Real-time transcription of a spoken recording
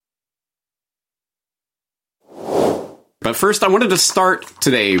But first, I wanted to start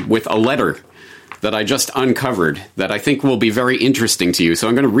today with a letter that I just uncovered that I think will be very interesting to you. So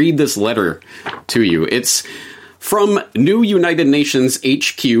I'm going to read this letter to you. It's from New United Nations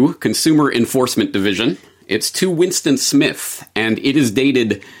HQ, Consumer Enforcement Division. It's to Winston Smith, and it is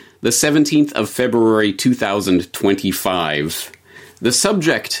dated the 17th of February, 2025. The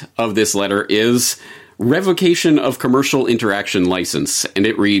subject of this letter is Revocation of Commercial Interaction License, and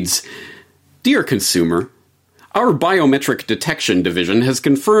it reads, Dear Consumer, our Biometric Detection Division has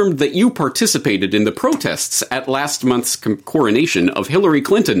confirmed that you participated in the protests at last month's coronation of Hillary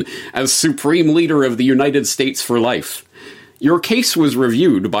Clinton as Supreme Leader of the United States for life. Your case was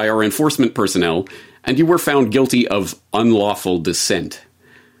reviewed by our enforcement personnel, and you were found guilty of unlawful dissent.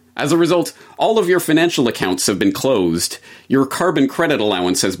 As a result, all of your financial accounts have been closed, your carbon credit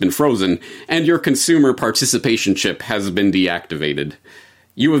allowance has been frozen, and your consumer participation chip has been deactivated.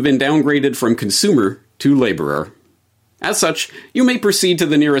 You have been downgraded from consumer to laborer. As such, you may proceed to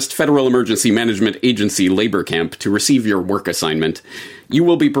the nearest Federal Emergency Management Agency labor camp to receive your work assignment. You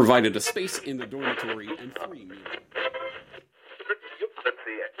will be provided a space in the dormitory and free meals.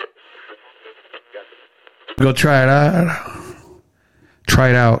 Go try it out. Try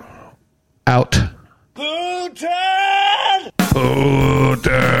it out. Out. Putin!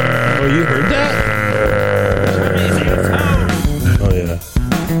 Putin! Oh, you heard that? Oh, yeah.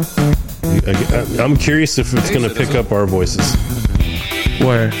 I'm curious if it's going to pick up our voices.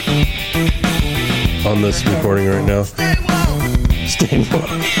 Where? On this recording right now. Stay woke.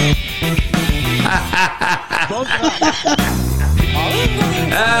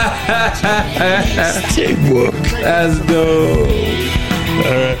 Stay woke. Let's go. All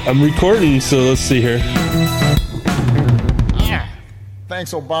right, I'm recording, so let's see here.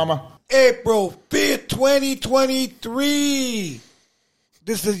 Thanks, Obama. April 5th, 2023.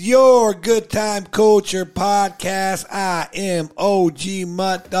 This is your Good Time Culture podcast. I am OG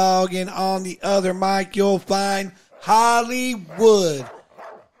Mutt Dog, and on the other mic you'll find Hollywood.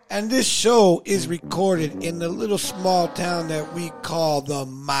 And this show is recorded in the little small town that we call the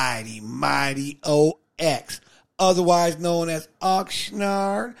Mighty OX, otherwise known as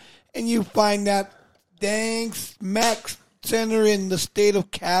Oxnard. And you find that dang smack center in the state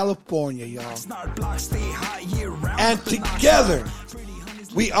of California, y'all. And together,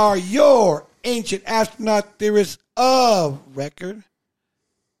 we are your ancient astronaut theorists of record.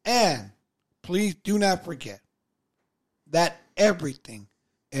 And please do not forget that everything,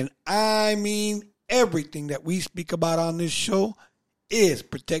 and I mean everything that we speak about on this show is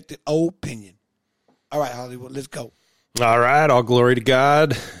protected opinion. All right, Hollywood, let's go. All right, all glory to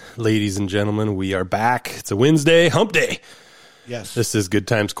God. Ladies and gentlemen, we are back. It's a Wednesday, hump day. Yes. This is Good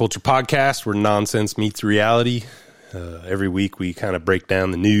Times Culture Podcast, where nonsense meets reality. Every week we kind of break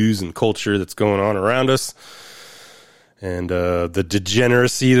down the news and culture that's going on around us and the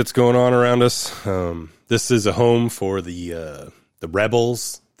degeneracy that's going on around us. This is a home for the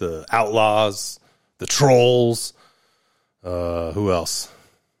rebels, the outlaws, the trolls. Who else?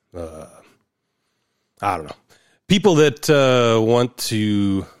 I don't know. People that want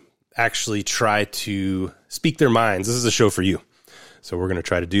to actually try to speak their minds. This is a show for you. So we're going to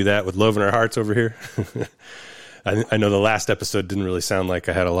try to do that with love in our hearts over here. I know the last episode didn't really sound like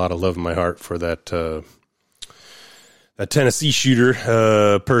I had a lot of love in my heart for that Tennessee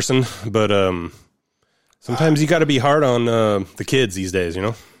shooter person, but sometimes you got to be hard on the kids these days, you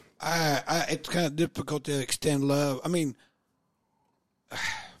know? It's kind of difficult to extend love. I mean,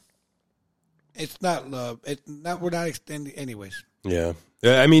 it's not love. We're not extending anyways. Yeah.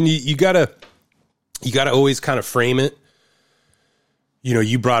 I mean, you gotta always kind of frame it. You know,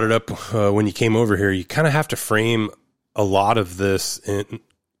 you brought it up when you came over here. You kind of have to frame a lot of this in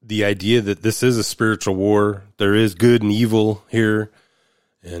the idea that this is a spiritual war. There is good and evil here.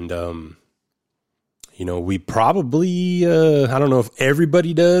 And, you know, we probably, I don't know if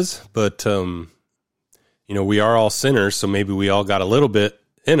everybody does, but, you know, we are all sinners. So maybe we all got a little bit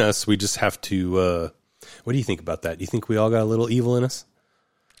in us. We just have to, what do you think about that? Do you think we all got a little evil in us?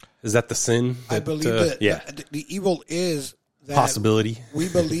 Is that the sin? I believe that the evil is that possibility. We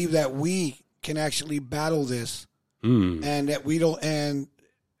believe that we can actually battle this, and that we don't. And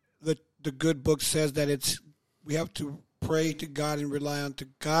the good book says that we have to pray to God and rely on to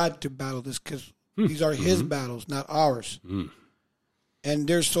God to battle this, because these are His battles, not ours. And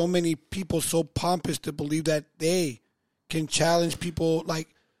there's so many people so pompous to believe that they can challenge people. Like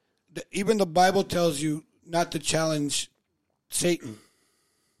even the Bible tells you not to challenge Satan.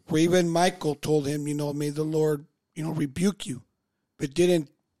 Where even Michael told him, you know, may the Lord, you know, rebuke you, but didn't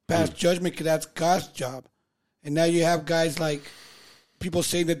pass judgment because that's God's job. And now you have guys like people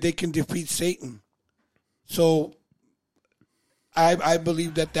saying that they can defeat Satan. So I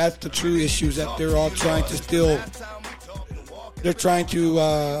believe that that's the true issue, is that they're all trying to they're trying to,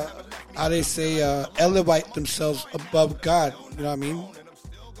 how they say, elevate themselves above God. You know what I mean?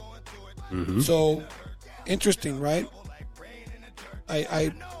 Mm-hmm. So, interesting, right?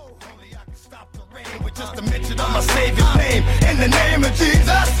 I Just a mention of my Savior's name. In the name of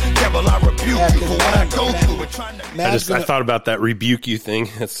Jesus, devil, I rebuke you for what I go through. I thought about that rebuke you thing.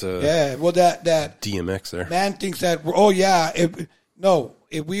 That's well, that DMX there. man thinks that,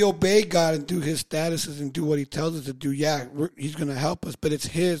 if we obey God and do His statuses and do what He tells us to do, He's going to help us. But it's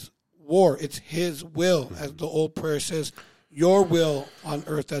His war. It's His will, as the old prayer says, your will on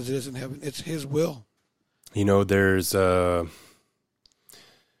earth as it is in heaven. It's His will. You know, there's I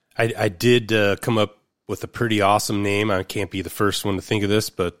did come up with a pretty awesome name. I can't be the first one to think of this,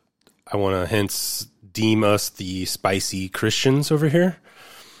 but I want to hence deem us the spicy Christians over here.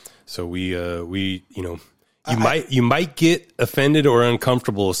 So we you might get offended or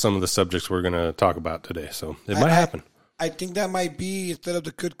uncomfortable with some of the subjects we're going to talk about today. So it might happen. I think that might be, instead of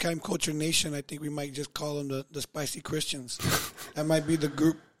the Good Time Culture Nation, I think we might just call them the Spicy Christians. That might be the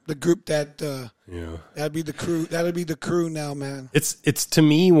group that that'd be the crew. That'll be the crew now, man. It's to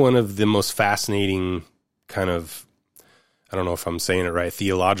me one of the most fascinating kind of, I don't know if I'm saying it right,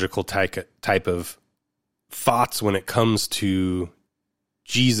 theological type of thoughts when it comes to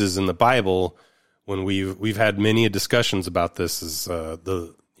Jesus in the Bible. When we've had many discussions about this, is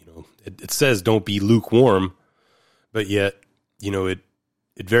it says don't be lukewarm, but yet it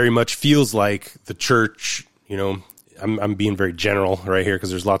very much feels like the church. I'm being very general right here because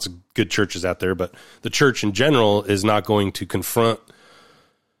there's lots of good churches out there, but the church in general is not going to confront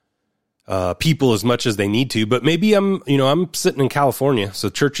people as much as they need to. But maybe I'm sitting in California, so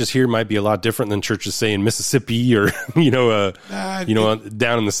churches here might be a lot different than churches, say, in Mississippi or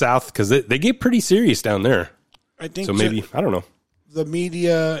down in the South, because they get pretty serious down there. I think so. Maybe I don't know. The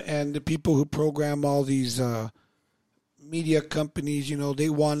media and the people who program all these media companies,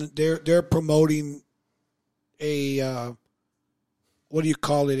 they're promoting a what do you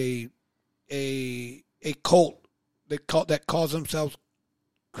call it, a cult that calls themselves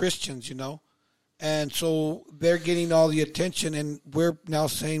Christians, and so they're getting all the attention, and we're now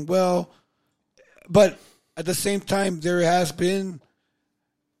saying, well, but at the same time there has been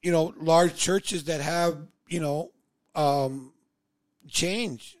large churches that have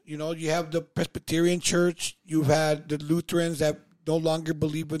change. You have the Presbyterian Church, you've had the Lutherans that no longer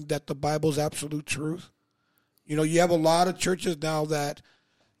believe in that the Bible's absolute truth. You have a lot of churches now that,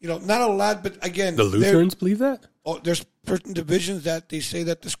 not a lot, but again, the Lutherans believe that. There's certain divisions that they say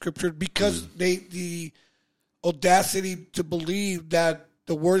that the Scripture, because the audacity to believe that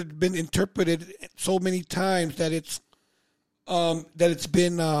the word had been interpreted so many times that it's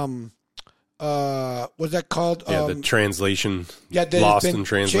been what's that called? The translation. Yeah, that lost it's been in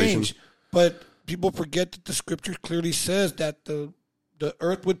translation. Changed. But people forget that the Scripture clearly says that the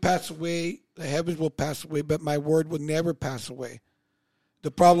earth would pass away, the heavens will pass away, but my word will never pass away. The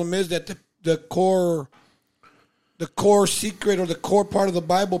problem is that the core secret or the core part of the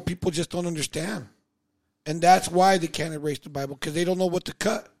Bible, people just don't understand. And that's why they can't erase the Bible, because they don't know what to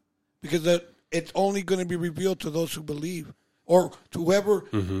cut. Because it's only going to be revealed to those who believe, or to whoever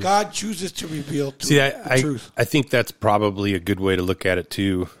God chooses to reveal to the truth. I think that's probably a good way to look at it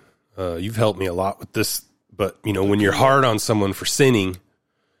too. You've helped me a lot with this, but when you're hard on someone for sinning,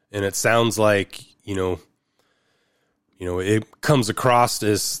 and it sounds like it comes across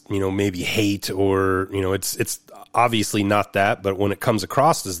as maybe hate, or it's obviously not that, but when it comes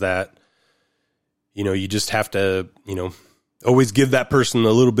across as that, you just have to always give that person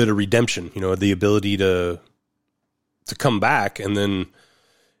a little bit of redemption, the ability to come back. And then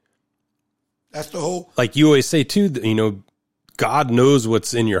that's the whole, like you always say too, God knows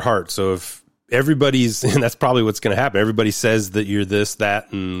what's in your heart. So if everybody's, and that's probably what's going to happen, everybody says that you're this,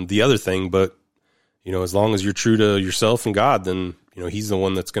 that, and the other thing, but as long as you're true to yourself and God, then He's the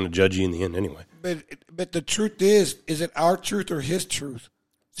one that's going to judge you in the end anyway. But the truth is it our truth or His truth?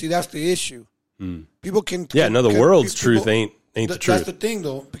 See, that's the issue. People can the world's truth ain't the truth. That's the thing,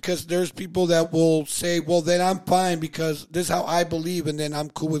 though, because there's people that will say, well, then I'm fine because this is how I believe, and then I'm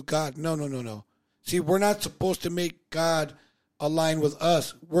cool with God. No. See, we're not supposed to make God align with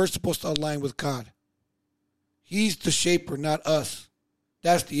us. We're supposed to align with God. He's the shaper, not us.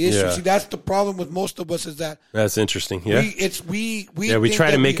 That's the issue. Yeah. See, that's the problem with most of us, is that that's interesting. Yeah, we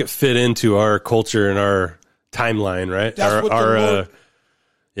try to make it fit into our culture and our timeline, right? That's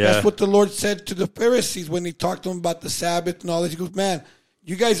what the Lord said to the Pharisees when He talked to them about the Sabbath and all this. He goes, "Man,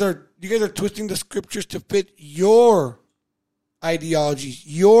 you guys are twisting the Scriptures to fit your ideologies,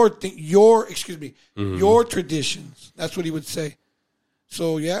 your traditions." That's what He would say.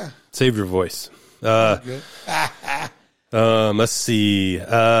 So yeah, Save your voice. Let's see.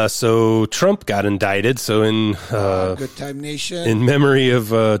 So Trump got indicted. So in Good Time Nation. in memory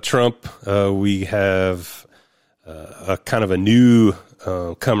of Trump, we have a kind of a new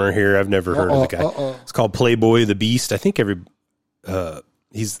comer here. I've never heard of the guy. It's called Playboy the Beast. I think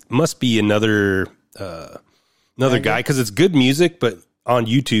he's must be another guy because it's good music, but on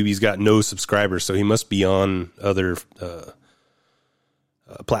YouTube he's got no subscribers, so he must be on other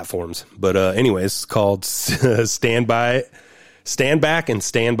platforms. But anyways, it's called Stand Back and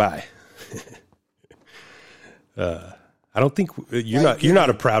Stand By. I don't think you're not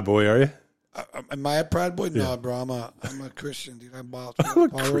a Proud Boy, are you? Am I a Proud Boy? No, bro. I'm a Christian, dude. I'm a follower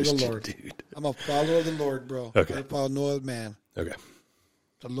of the Lord. Dude. I'm a follower of the Lord, bro. Okay. I follow no other man. Okay.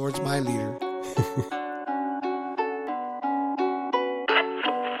 The Lord's my leader.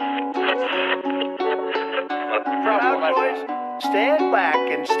 Proud Boys, stand back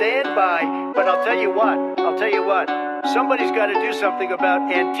and stand by. But I'll tell you what, somebody's got to do something about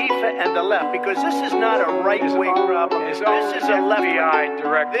Antifa and the left, because this is not a right-wing problem. This is a left-wing.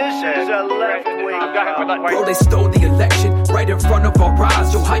 This is a left-wing problem. Bro, they stole the election right in front of our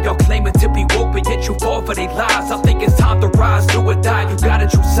eyes. Yo, how y'all claiming to be woke, but yet you fall for they lies. I think it's time to rise, do or die. You gotta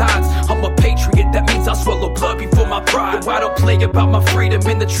choose sides. I'm a patriot, that means I swallow blood before my pride. Yo, I don't play about my freedom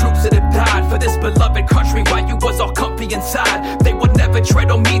and the troops that have died for this beloved country while you was all comfy inside. They would never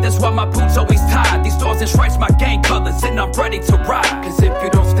tread on me, that's why my boots always tied. These stars and stripes my gang colors, and I'm ready to ride. Cause if you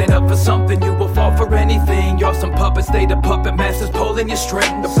don't stand up for something, you will fall for anything. Y'all some puppets, they the puppet masters pulling your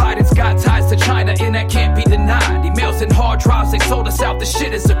strings. The Biden's got ties to China, and that can't be denied. Emails and hard drives, they sold us out, the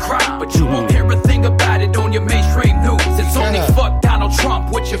shit is a crime. But you won't hear a thing about it on your mainstream news. It's only fuck Donald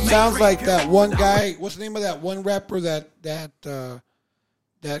Trump with your mainstream. Sounds like that one guy. What's the name of that one rapper that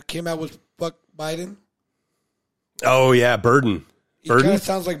came out with fuck Biden? Oh yeah, Burden. He kind of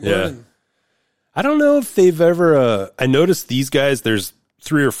sounds like Burden. Yeah. I don't know if they've ever. I noticed these guys. There's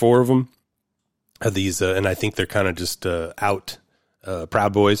 3 or 4 of them. Of these, and I think they're kind of just out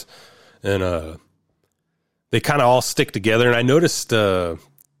Proud Boys, and they kind of all stick together. And I noticed. Have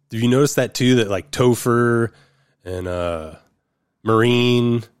you noticed that too? That like Topher and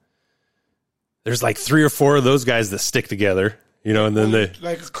Marine. There's like 3 or 4 of those guys that stick together. You know, and then they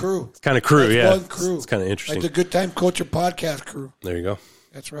like a crew. It's kind of crew, That's yeah. one crew. It's kind of interesting. Like the Good Time Culture podcast crew. There you go.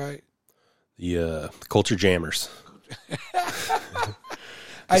 That's right. The Culture Jammers.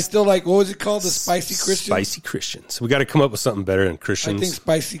 I still like, what was it called? The Spicy Christians? Spicy Christians. We got to come up with something better than Christians. I think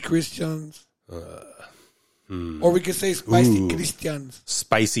Spicy Christians. Or we could say Spicy Christians.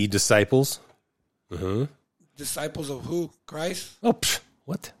 Spicy Disciples. Disciples of who? Christ? Oh,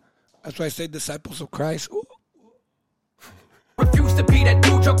 what? That's why I say disciples of Christ. Ooh. Refuse to be that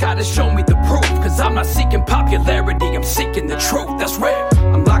dude, you gotta show me the proof. Cause I'm not seeking popularity, I'm seeking the truth. That's real.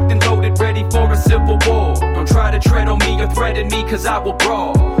 I'm locked and loaded, ready for a civil war. Don't try to tread on me or threaten me, cause I will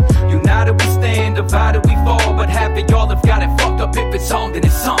brawl. United we stand, divided we fall. But half of y'all have got it fucked up. If it's on, then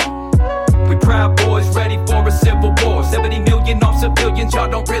it's on. We Proud Boys, ready for a civil war. 70 million on civilians, y'all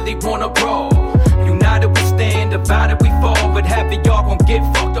don't really wanna brawl. United we stand, divided we fall. But half of y'all gon' get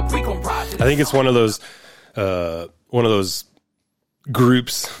fucked up, we gon' rise. I think it's one of those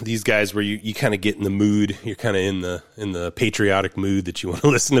groups, these guys where you kind of get in the mood. You're kind of in the patriotic mood that you want to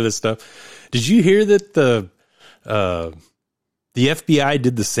listen to this stuff. Did you hear that the FBI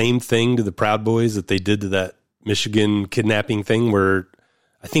did the same thing to the Proud Boys that they did to that Michigan kidnapping thing, where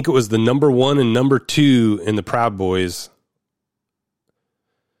I think it was the number 1 and number 2 in the Proud Boys.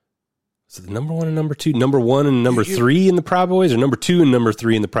 Was it the number 1 and number 2? Number 1 and number 3 in the Proud Boys, or number 2 and number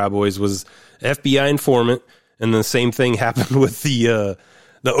 3 in the Proud Boys was FBI informant. And the same thing happened with the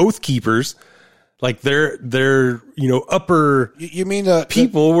Oath Keepers. Like their upper you mean the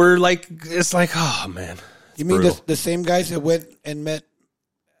people were like, it's like, oh man. You mean the same guys that went and met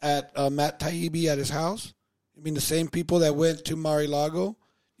at Matt Taibbi at his house? You mean the same people that went to Mar-a-Lago?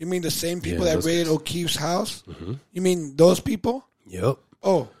 You mean the same people that raided O'Keefe's house? Mm-hmm. You mean those people? Yep.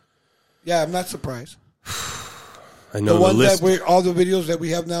 Oh, yeah, I'm not surprised. I know the ones list. that all the videos that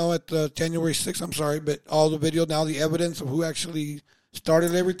we have now at January 6th, I'm sorry, but all the video now, the evidence of who actually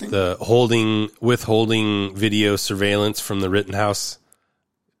started everything. The withholding video surveillance from the Rittenhouse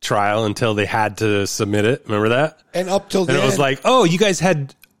trial until they had to submit it. Remember that? And up till then. And it was like, oh, you guys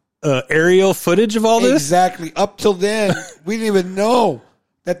had aerial footage of all this? Exactly. Up till then, we didn't even know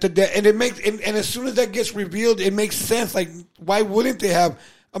that and it makes, and as soon as that gets revealed, it makes sense. Like, why wouldn't they have?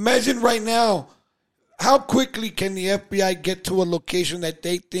 Imagine right now. How quickly can the FBI get to a location that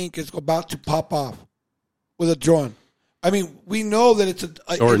they think is about to pop off with a drone? I mean, we know that it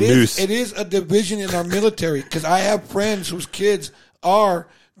is a division in our military, because I have friends whose kids are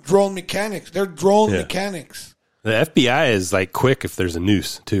drone mechanics. They're drone mechanics. The FBI is like quick if there's a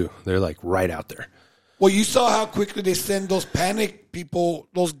noose too. They're like right out there. Well, you saw how quickly they send those panic people,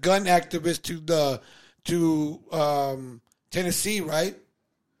 those gun activists to Tennessee, right?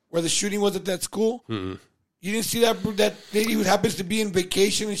 Where the shooting was at that school. Mm-hmm. You didn't see that lady who happens to be in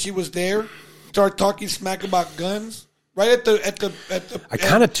vacation and she was there, start talking smack about guns right at the. I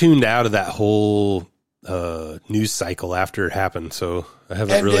kind of tuned out of that whole news cycle after it happened, so I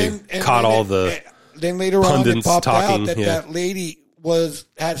haven't really caught all the. Then later on, it popped talking, out that lady has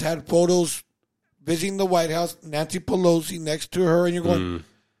had photos visiting the White House, Nancy Pelosi next to her, and you're going,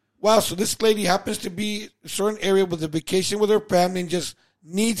 wow, so this lady happens to be a certain area with a vacation with her family and just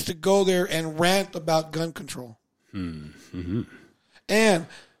needs to go there and rant about gun control. Mm-hmm. And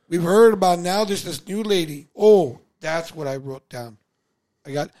we've heard about now there's this new lady. Oh, that's what I wrote down.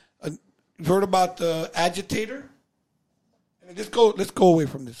 You've heard about the agitator? Let's go away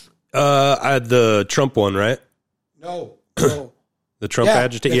from this. The Trump one, right? No. The Trump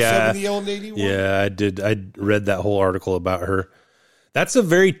agitator. Yeah. 70-year-old lady one? Yeah, I did. I read that whole article about her. That's a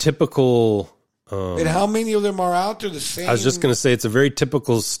very typical. And how many of them are out there the same? I was just going to say it's a very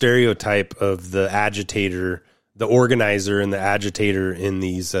typical stereotype of the agitator, the organizer and the agitator in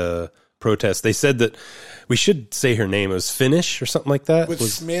these protests. They said that we should say her name. It was Finnish or something like that. With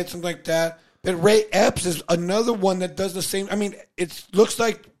Smith, something like that. But Ray Epps is another one that does the same. I mean, it looks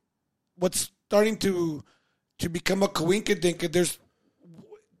like what's starting to become a coinkydink.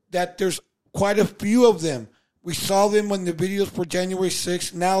 There's quite a few of them. We saw them when the videos for January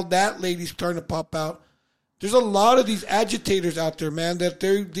 6th. Now that lady's starting to pop out. There's a lot of these agitators out there, man, that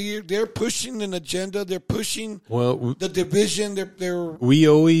they're pushing an agenda. They're pushing the division.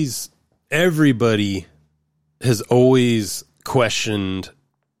 Everybody has always questioned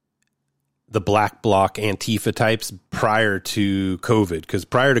the black bloc Antifa types prior to COVID. Because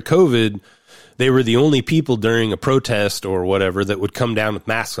prior to COVID, they were the only people during a protest or whatever that would come down with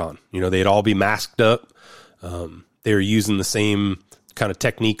masks on. You know, they'd all be masked up. They were using the same kind of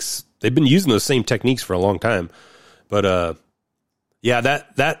techniques. They've been using those same techniques for a long time. But,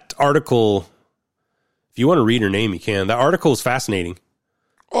 that article, if you want to read her name, you can. That article is fascinating.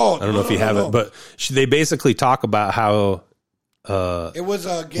 Oh, I don't know if you have it, but they basically talk about how, it was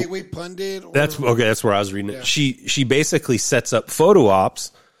a Gateway Pundit. That's where I was reading it. Yeah. She basically sets up photo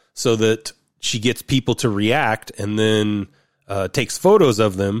ops so that she gets people to react and then, takes photos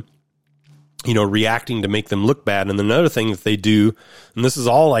of them, you know, reacting to make them look bad. And another thing that they do, and this is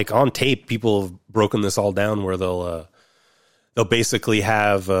all like on tape, people have broken this all down where they'll basically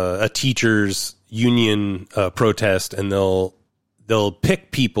have a teachers union protest, and they'll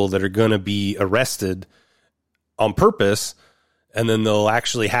pick people that are going to be arrested on purpose, and then they'll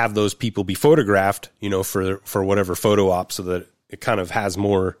actually have those people be photographed, you know, for whatever photo op, so that it kind of has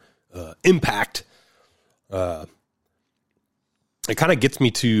more impact. It kind of gets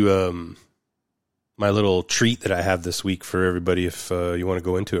me to my little treat that I have this week for everybody, if you want to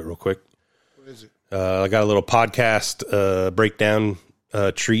go into it real quick. What is it? I got a little podcast breakdown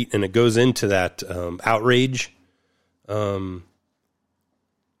treat, and it goes into that outrage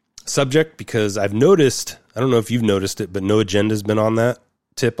subject, because I've noticed, I don't know if you've noticed it, but No Agenda's been on that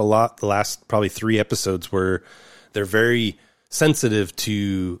tip a lot the last probably 3 episodes, where they're very sensitive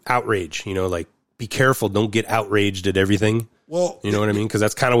to outrage, you know, like, be careful, don't get outraged at everything. Well, you know what I mean? Because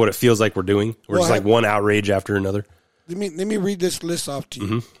that's kind of what it feels like we're doing. We're just like one outrage after another. Let me read this list off to you.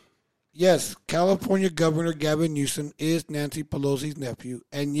 Mm-hmm. Yes, California Governor Gavin Newsom is Nancy Pelosi's nephew.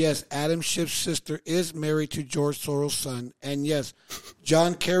 And yes, Adam Schiff's sister is married to George Soros' son. And yes,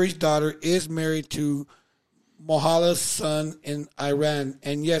 John Kerry's daughter is married to Mohalla's son in Iran.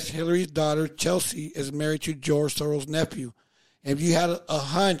 And yes, Hillary's daughter, Chelsea, is married to George Soros' nephew. And if you had a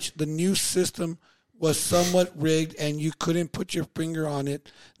hunch the new system was somewhat rigged and you couldn't put your finger on it,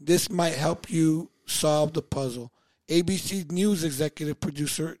 this might help you solve the puzzle. ABC News executive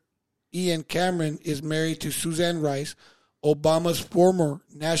producer Ian Cameron is married to Suzanne Rice, Obama's former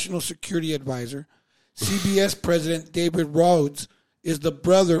national security advisor. CBS President David Rhodes is the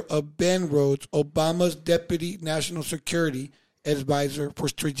brother of Ben Rhodes, Obama's deputy national security advisor for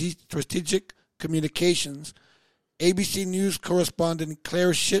strategic communications. ABC News correspondent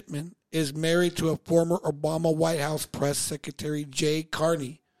Claire Shipman is married to a former Obama White House press secretary, Jay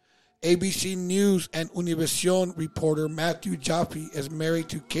Carney. ABC News and Univision reporter Matthew Jaffe is married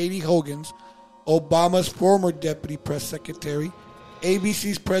to Katie Hoggins, Obama's former deputy press secretary.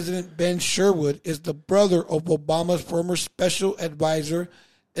 ABC's president Ben Sherwood is the brother of Obama's former special advisor,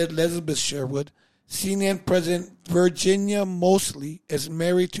 Elizabeth Sherwood. CNN President Virginia Mosley is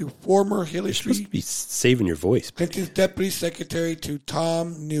married to former Hillary You're supposed to be saving your voice. Clinton's Deputy Secretary to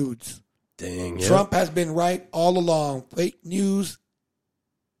Tom Nudes. Dang, yeah. Trump has been right all along. Fake news.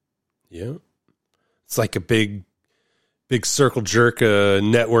 Yeah. It's like a big circle jerk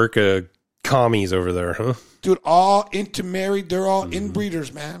network of commies over there, huh? Dude, all intermarried. They're all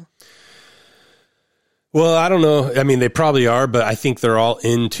inbreeders, man. Well, I don't know. I mean, they probably are, but I think they're all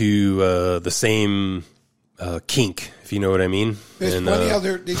into the same kink, if you know what I mean. It's funny how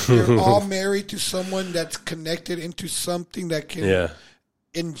they're all married to someone that's connected into something that can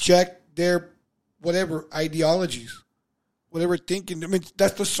inject their whatever ideologies, whatever thinking. I mean,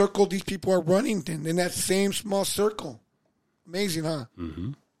 that's the circle these people are running in that same small circle. Amazing, huh?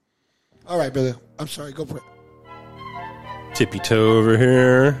 Mm-hmm. All right, brother. I'm sorry. Go for it. Tippy toe over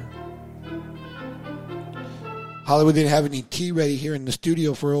here. Hollywood didn't have any tea ready here in the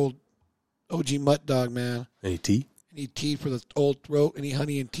studio for old OG Mutt Dog, man. Any tea? Any tea for the old throat? Any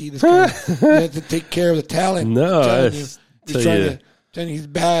honey and tea? This guy has to take care of the talent. No, he's trying to he's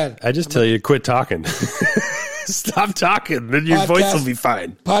bad. I just tell you to quit talking. Stop talking, then your voice will be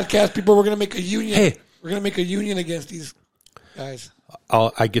fine. Podcast people, we're going to make a union. Hey. We're going to make a union against these guys.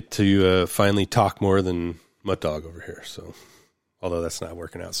 I get to finally talk more than Mutt Dog over here, so although that's not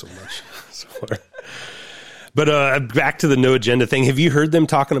working out so much so far. But back to the no agenda thing. Have you heard them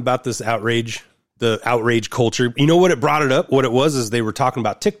talking about this outrage, the outrage culture? You know what it brought it up? What it was is they were talking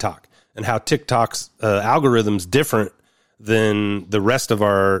about TikTok and how TikTok's algorithm's different than the rest of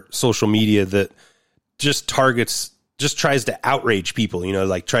our social media that just tries to outrage people, you know,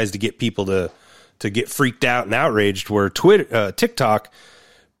 like tries to get people to get freaked out and outraged, where TikTok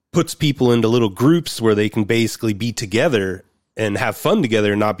puts people into little groups where they can basically be together and have fun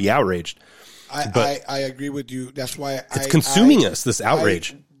together and not be outraged. I agree with you. That's why it's consuming us, this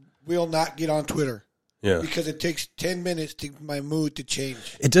outrage. I will not get on Twitter. Yeah. Because it takes 10 minutes to my mood to change.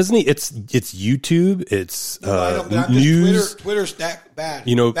 It doesn't. It's YouTube. It's news. Twitter's that bad.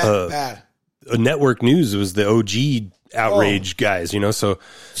 You know, bad. Network News was the OG outrage guys. You know, so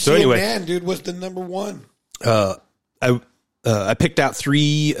anyway, CNN, dude, was the number one. I picked out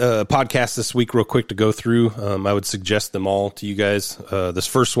 3 podcasts this week real quick to go through. I would suggest them all to you guys. This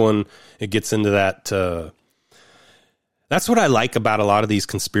first one, it gets into that. That's what I like about a lot of these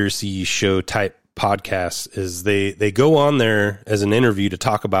conspiracy show type podcasts is they go on there as an interview to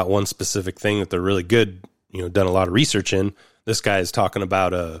talk about one specific thing that they're really good, you know, done a lot of research in. This guy is talking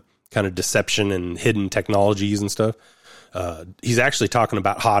about kind of deception and hidden technologies and stuff. He's actually talking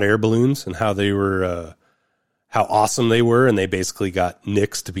about hot air balloons and how they were, how awesome they were, and they basically got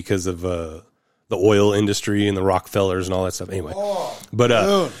nixed because of the oil industry and the Rockefellers and all that stuff. Anyway,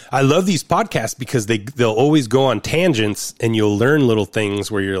 I love these podcasts because they'll always go on tangents, and you'll learn little things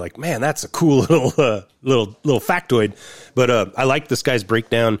where you're like, man, that's a cool little factoid. But I like this guy's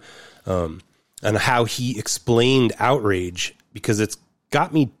breakdown on how he explained outrage, because it's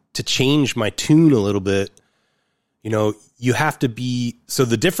got me to change my tune a little bit. You know, you have to be, so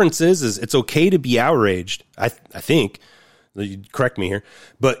the difference is it's okay to be outraged. I think, you correct me here,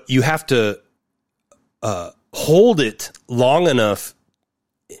 but you have to hold it long enough,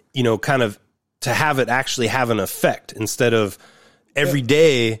 you know, kind of to have it actually have an effect instead of every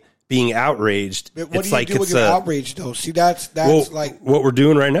day being outraged. But what do you do with your outrage though? See, that's like what we're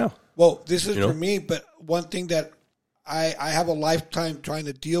doing right now. Well, this is for me, but one thing that I have a lifetime trying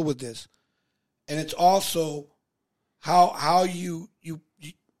to deal with this, and it's also how you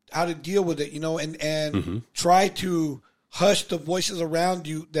how to deal with it, you know, and try to hush the voices around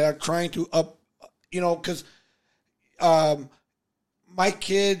you that are trying to you know, because my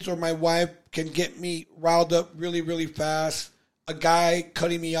kids or my wife can get me riled up really, really fast. A guy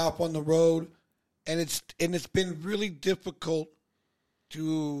cutting me off on the road, and it's been really difficult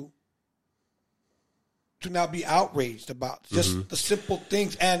to not be outraged about just the simple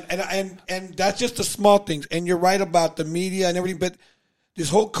things, and that's just the small things. And you're right about the media and everything, but this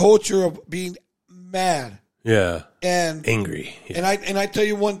whole culture of being mad, and angry, and I tell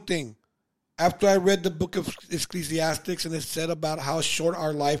you one thing. After I read the book of Ecclesiastes, and it said about how short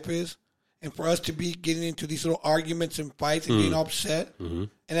our life is, and for us to be getting into these little arguments and fights and getting upset, and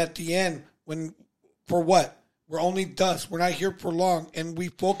at the end, for what? We're only dust. We're not here for long. And we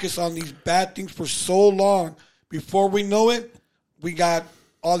focus on these bad things for so long. Before we know it, we got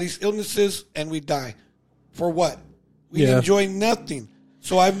all these illnesses and we die. For what? We enjoy nothing.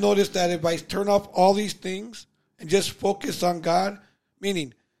 So I've noticed that if I turn off all these things and just focus on God,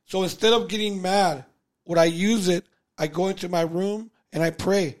 meaning, so instead of getting mad, when I use it, I go into my room and I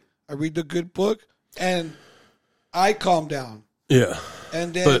pray. I read the good book and I calm down. Yeah.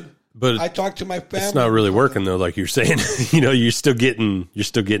 And then But I talk to my family. It's not really working though, like you're saying. You're still getting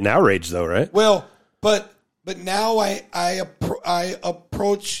outraged though, right? Well, but now I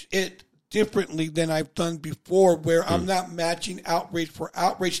approach it differently than I've done before, where I'm not matching outrage for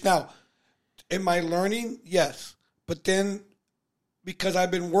outrage. Now, am I learning? Yes, but then because I've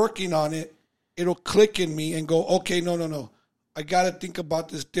been working on it, it'll click in me and go, okay, no. I got to think about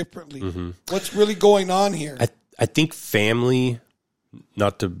this differently. Mm-hmm. What's really going on here? I think family,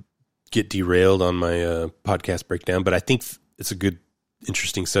 not to get derailed on my podcast breakdown, but I think it's a good,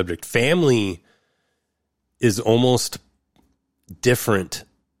 interesting subject. Family is almost different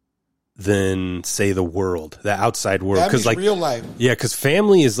than, say, the world, the outside world. Because like real life. Yeah, because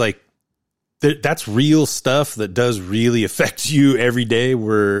family is like, that's real stuff that does really affect you every day,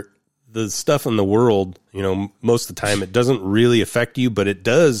 where the stuff in the world, most of the time it doesn't really affect you, but it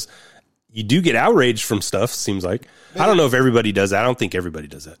does. You do get outraged from stuff, seems like. I don't know if everybody does that. I don't think everybody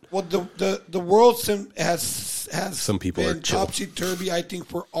does that. Well, the world has some people been are chill. Topsy-turvy, I think,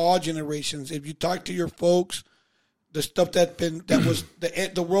 for all generations. If you talk to your folks, the stuff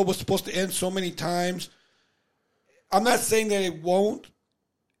the world was supposed to end so many times. I'm not saying that it won't,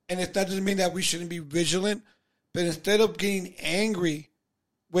 and that doesn't mean that we shouldn't be vigilant, but instead of getting angry,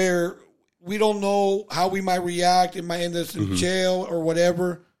 where we don't know how we might react, it might end us in jail or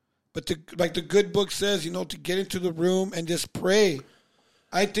whatever. But like the good book says, to get into the room and just pray.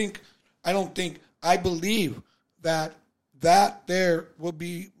 I believe that there will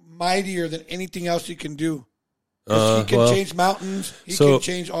be mightier than anything else you can do. He can change mountains. He can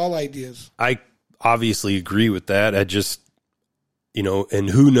change all ideas. I obviously agree with that. I just, and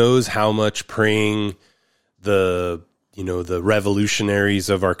who knows how much praying the revolutionaries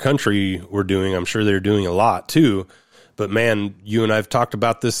of our country were doing. I'm sure they're doing a lot too. But man, you and I've talked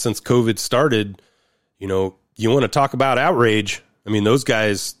about this since COVID started. You want to talk about outrage. I mean, those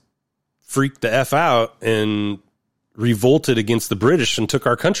guys freaked the F out and revolted against the British and took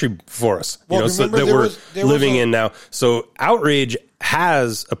our country for us, so that we're living in now. So outrage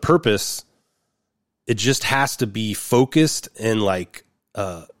has a purpose. It just has to be focused and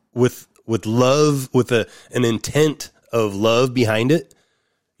with love, with an intent of love behind it.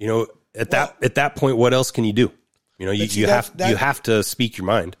 At that point, what else can you do? You have to speak your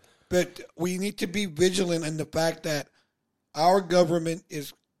mind. But we need to be vigilant in the fact that our government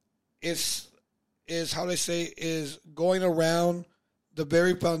is how they say, is going around the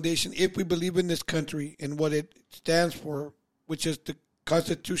very foundation, if we believe in this country and what it stands for, which is the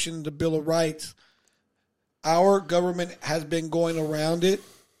Constitution and the Bill of Rights. Our government has been going around it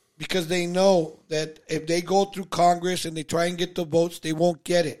because they know that if they go through Congress and they try and get the votes, they won't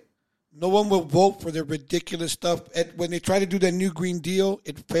get it. No one will vote for their ridiculous stuff. When they tried to do that new Green Deal,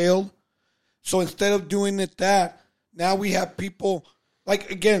 it failed. So instead of doing now we have people,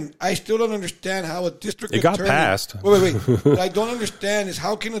 again, I still don't understand how a district attorney... It got passed. Wait. What I don't understand is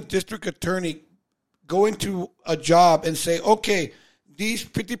how can a district attorney go into a job and say, okay, these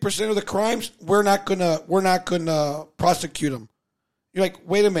 50% of the crimes, we're not gonna prosecute them. You're like,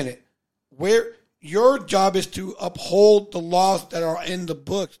 wait a minute. Your job is to uphold the laws that are in the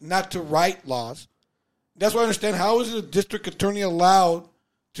books, not to write laws. That's what I understand. How is a district attorney allowed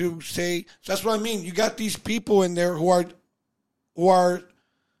to say? So that's what I mean. You got these people in there who are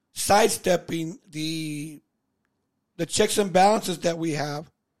sidestepping the checks and balances that we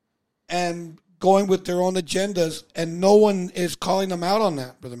have and going with their own agendas, and no one is calling them out on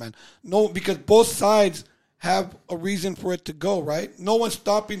that, brother man. No, because both sides have a reason for it to go, right? No one's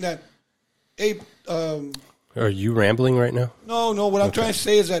stopping that. Hey, are you rambling right now? No. What I'm trying to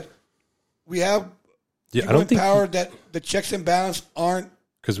say is that we have people in power that the checks and balance aren't.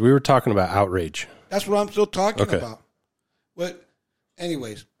 Because we were talking about outrage. That's what I'm still talking about. But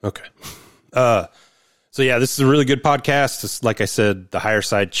anyways. Okay. So yeah, this is a really good podcast. It's, like I said, the Higher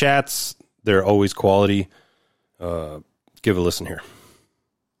Side chats, they're always quality. Give a listen here.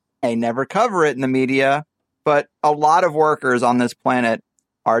 I never cover it in the media, but a lot of workers on this planet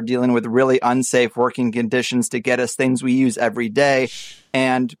are dealing with really unsafe working conditions to get us things we use every day.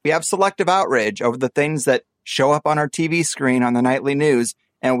 And we have selective outrage over the things that show up on our TV screen on the nightly news,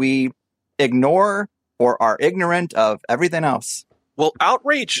 and we ignore or are ignorant of everything else. Well,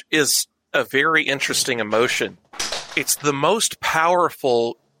 outrage is a very interesting emotion. It's the most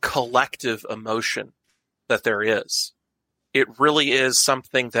powerful collective emotion that there is. It really is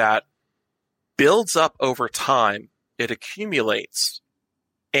something that builds up over time. It accumulates.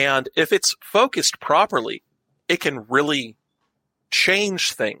 And if it's focused properly, it can really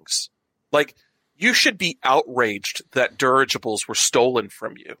change things. Like, you should be outraged that dirigibles were stolen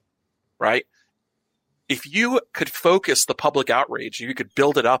from you, right? if you could focus the public outrage, you could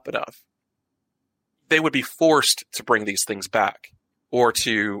build it up enough, they would be forced to bring these things back or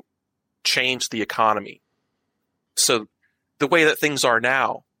to change the economy. So the way that things are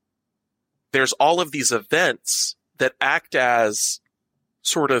now, there's all of these events that act as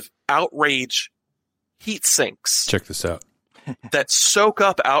sort of outrage heat sinks. Check this out. That soak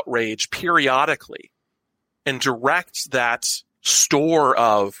up outrage periodically and direct that store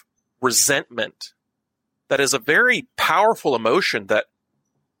of resentment. That is a very powerful emotion that,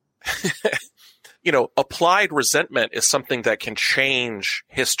 applied resentment is something that can change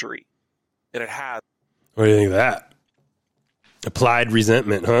history. And it has. What do you think of that? Applied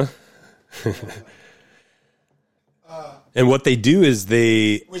resentment, huh? And what they do is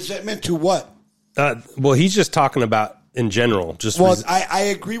they... Resentment to what? Well, he's just talking about in general.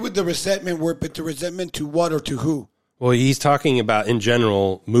 I agree with the resentment word, but the resentment to what or to who? Well, he's talking about in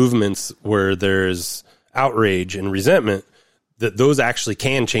general movements where there's outrage and resentment, that those actually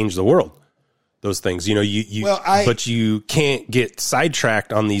can change the world. Those things, but you can't get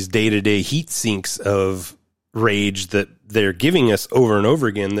sidetracked on these day-to-day heat sinks of rage that they're giving us over and over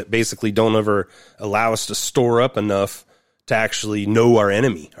again that basically don't ever allow us to store up enough to actually know our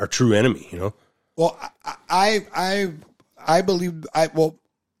enemy, our true enemy, Well, I believe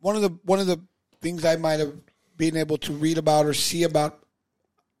one of the things I might have been able to read about or see about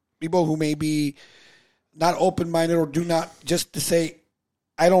people who may be not open-minded or do not, just to say,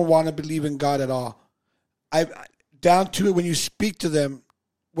 I don't want to believe in God at all. Down to it when you speak to them,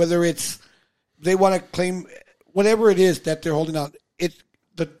 whether it's they want to claim whatever it is that they're holding out,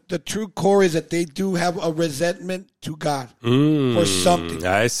 the true core is that they do have a resentment to God for something.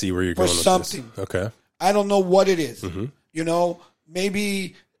 I see where you're going with something. This. Okay. I don't know what it is. Mm-hmm.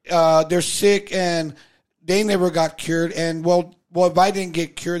 Maybe they're sick and they never got cured, and well, if I didn't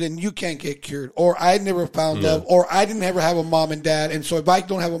get cured, then you can't get cured. Or I never found love. Or I didn't ever have a mom and dad. And so if I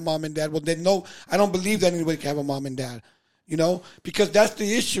don't have a mom and dad, well, then no, I don't believe that anybody can have a mom and dad. Because that's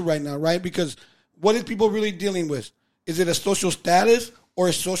the issue right now, right? Because what is people really dealing with? Is it a social status or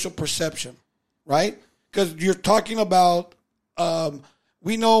a social perception, right? Because you're talking about,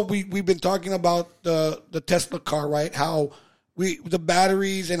 we know we've been talking about the Tesla car, right? How the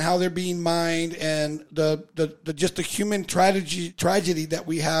batteries and how they're being mined, and the just the human tragedy that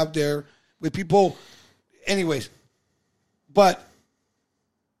we have there with people. Anyways, but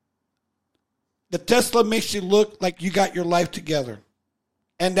the Tesla makes you look like you got your life together,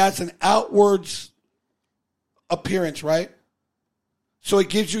 and that's an outwards appearance, right? So it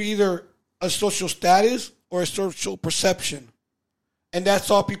gives you either a social status or a social perception, and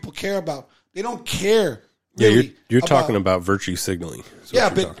that's all people care about. They don't care. Really, yeah, you're talking about virtue signaling. Yeah,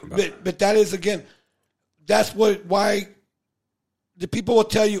 but that is, again, that's why the people will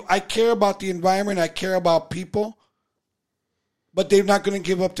tell you, I care about the environment, I care about people, but they're not going to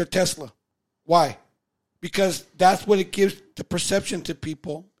give up their Tesla. Why? Because that's what it gives the perception to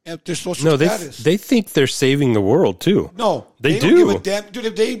people and their social status. They think they're saving the world too. No, they don't do. Give a damn. Dude,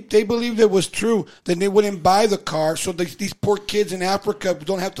 if they believed it was true, then they wouldn't buy the car. So these poor kids in Africa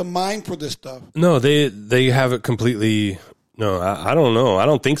don't have to mine for this stuff. No, they have it completely. No, I don't know. I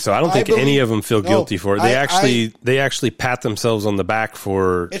don't think so. I don't think any of them feel guilty for it. They actually pat themselves on the back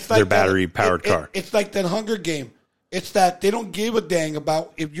for their battery powered car. It's like that Hunger Game. It's that they don't give a dang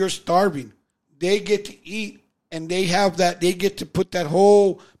about if you're starving. They get to eat. And they have that, they get to put that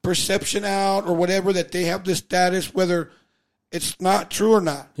whole perception out or whatever, that they have this status, whether it's not true or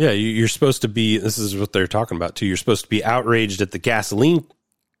not. Yeah, you're supposed to be, this is what they're talking about too. You're supposed to be outraged at the gasoline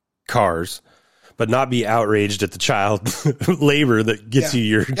cars, but not be outraged at the child labor that gets you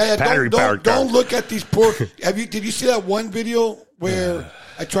your battery powered car. Don't look at these poor, did you see that one video where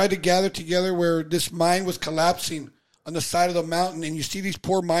I tried to gather together where this mine was collapsing on the side of the mountain, and you see these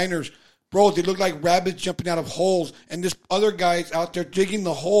poor miners. Bro, they look like rabbits jumping out of holes, and this other guy's out there digging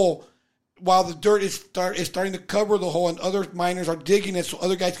the hole while the dirt is starting to cover the hole, and other miners are digging it so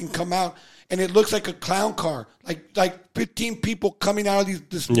other guys can come out, and it looks like a clown car, like 15 people coming out of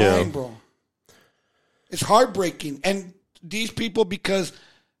this mine, bro. It's heartbreaking, and these people, because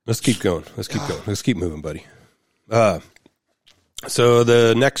let's keep going, let's keep moving, buddy. So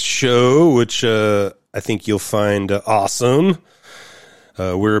the next show, which I think you'll find awesome.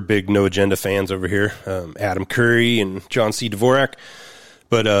 We're big No Agenda fans over here, Adam Curry and John C. Dvorak.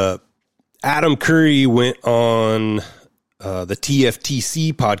 But Adam Curry went on the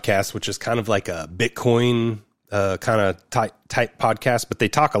TFTC podcast, which is kind of like a Bitcoin kind of type podcast. But they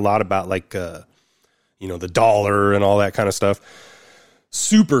talk a lot about the dollar and all that kind of stuff.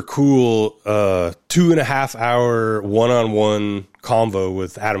 Super cool 2.5 hour one-on-one convo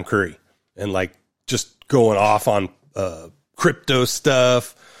with Adam Curry. And just going off on crypto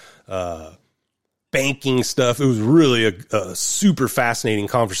stuff, banking stuff. It was really a super fascinating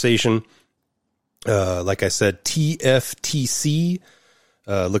conversation. Like I said, TFTC.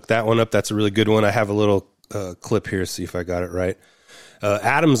 Look that one up. That's a really good one. I have a little clip here. See if I got it right.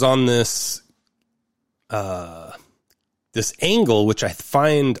 Adam's on this angle, which I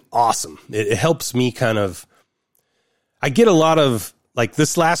find awesome. It helps me kind of. I get a lot of like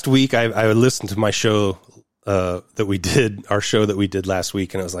this last week. I listened to my show that we did, our show that we did last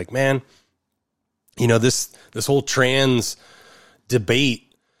week, and I was like, man, you know, this whole trans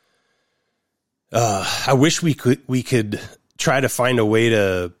debate. I wish we could try to find a way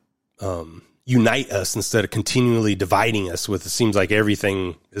to unite us instead of continually dividing us. With it seems like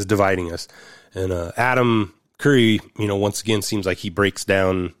everything is dividing us. And Adam Curry, you know, once again seems like he breaks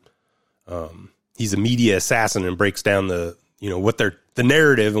down. He's a media assassin and breaks down the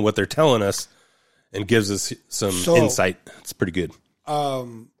narrative and what they're telling us, and gives us some insight. It's pretty good.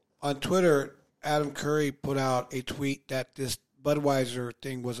 On Twitter, Adam Curry put out a tweet that this Budweiser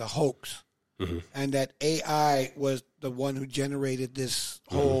thing was a hoax. Mm-hmm. And that AI was the one who generated this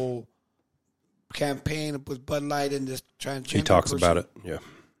whole campaign with Bud Light and this transgender He talks person. about it, yeah.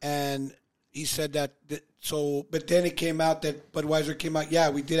 And he said that, but then it came out that Budweiser came out, yeah,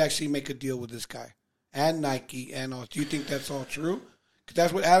 we did actually make a deal with this guy and Nike and all. Do you think that's all true? Because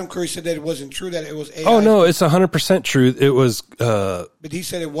that's what Adam Curry said, that it wasn't true, that it was AI. Oh, no, it's 100% true. It was... but he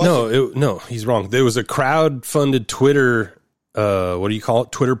said it wasn't. No, he's wrong. There was a crowd-funded Twitter... what do you call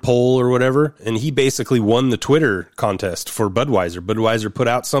it? Twitter poll or whatever. And he basically won the Twitter contest for Budweiser. Budweiser put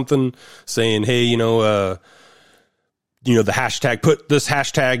out something saying, hey, the hashtag, put this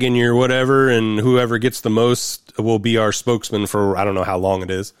hashtag in your whatever, and whoever gets the most will be our spokesman for, I don't know how long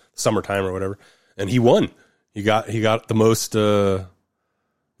it is, summertime or whatever. And he won. He got the most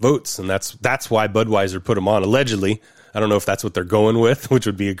votes. And that's why Budweiser put him on, allegedly. I don't know if that's what they're going with, which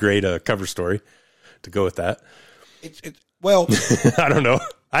would be a great cover story to go with that. Well, I don't know.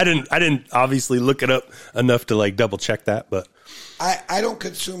 I didn't obviously look it up enough to like double check that, but I don't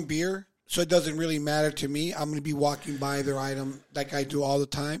consume beer, so it doesn't really matter to me. I'm going to be walking by their item like I do all the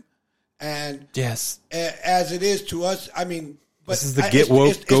time, and yes, as it is to us. I mean, but this is the get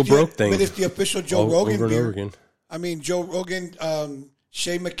woke, go broke thing. But it's the official Joe Rogan over and beer. over again. I mean, Joe Rogan,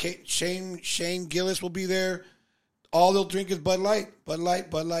 Shane Gillis will be there. All they'll drink is Bud Light. Yeah.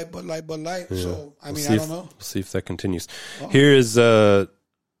 So, I mean, I don't know. We'll see if that continues. Here is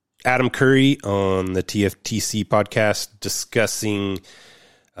Adam Curry on the TFTC podcast discussing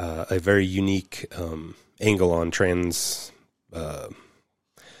a very unique angle on trans. I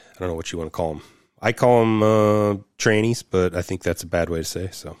don't know what you want to call them. I call them trannies, but I think that's a bad way to say.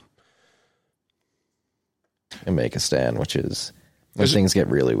 So, and make a stand, which is... things get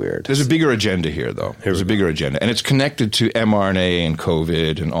really weird. There's a bigger agenda here, though. There's a bigger agenda. And it's connected to mRNA and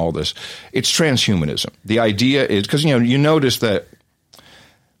COVID and all this. It's transhumanism. The idea is, because, you notice that,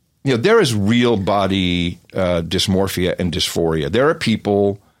 there is real body dysmorphia and dysphoria. There are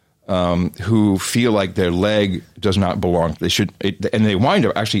people who feel like their leg does not belong. And they wind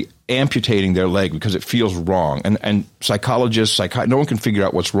up actually amputating their leg because it feels wrong. And psychologists, no one can figure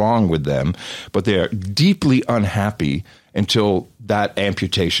out what's wrong with them, but they're deeply unhappy until that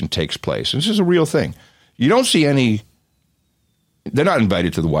amputation takes place. And this is a real thing. You don't see any. They're not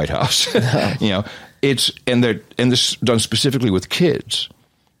invited to the White House. No. This is done specifically with kids,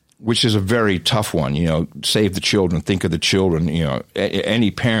 which is a very tough one. Save the children, think of the children.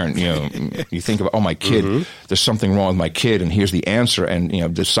 Any parent, you think about, my kid, there's something wrong with my kid, and here's the answer.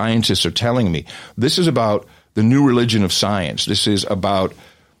 And the scientists are telling me. This is about the new religion of science. This is about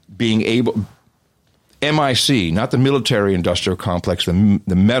being able. MIC, not the military industrial complex, the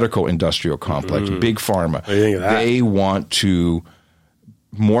medical industrial complex, big pharma. They want to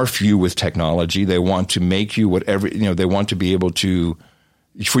morph you with technology. They want to make you whatever, they want to be able to,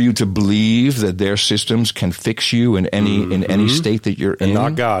 for you to believe that their systems can fix you in any state that you're in. And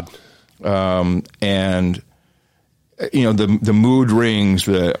not God. And the mood rings,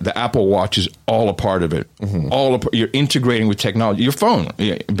 the Apple Watch is all a part of it. You're integrating with technology. Your phone,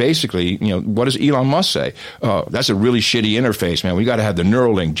 basically, what does Elon Musk say? Oh, that's a really shitty interface, man. We got to have the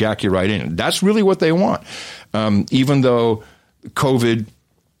Neuralink jack you right in. That's really what they want. Even though COVID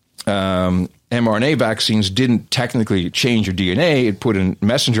mRNA vaccines didn't technically change your DNA, it put in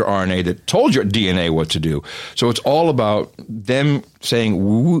messenger RNA that told your DNA what to do. So it's all about them saying,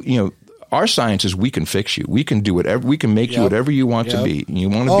 our science is we can fix you. We can do whatever. We can make you whatever you want to be. You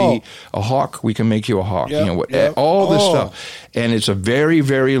want to be a hawk, we can make you a hawk. You know what? All this stuff, and it's a very,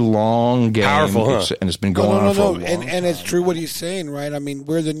 very long game. Powerful, and it's been going on for a long time. And it's true what he's saying, right? I mean,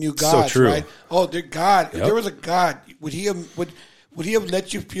 we're the new gods, right? Oh, they're God. If there was a God, would he have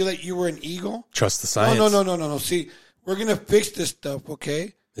let you feel like you were an eagle? Trust the science. No. See, we're gonna fix this stuff,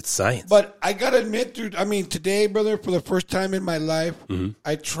 okay? It's science. But I gotta admit, dude. I mean, today, brother, for the first time in my life,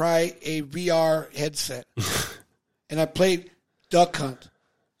 I tried a VR headset, and I played Duck Hunt.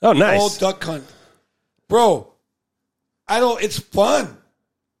 Oh, nice! Old Duck Hunt, bro. It's fun.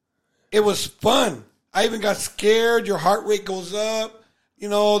 It was fun. I even got scared. Your heart rate goes up. You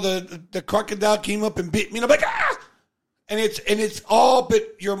know, the crocodile came up and bit me, and I'm like, ah! And it's all,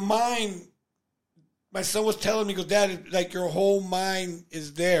 but your mind. My son was telling me, he goes, Dad, like your whole mind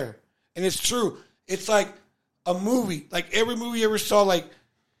is there. And it's true. It's like a movie. Like every movie you ever saw, like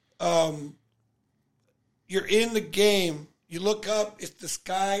you're in the game. You look up, it's the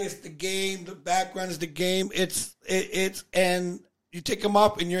sky, it's the game, the background is the game. It's and you take them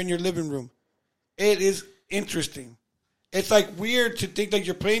up and you're in your living room. It is interesting. It's like weird to think that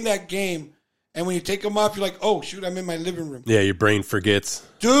you're playing that game, and when you take them off, you're like, oh shoot, I'm in my living room. Yeah, your brain forgets.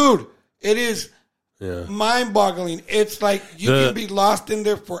 Dude, it is mind-boggling. It's like you can be lost in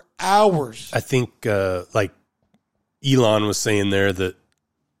there for hours. I think, like Elon was saying there, that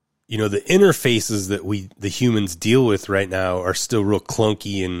you know the interfaces that the humans deal with right now are still real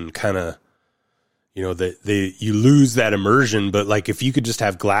clunky and kind of, you know, you lose that immersion. But like if you could just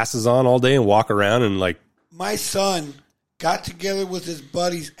have glasses on all day and walk around and like, my son got together with his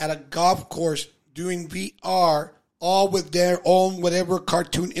buddies at a golf course doing VR. All with their own whatever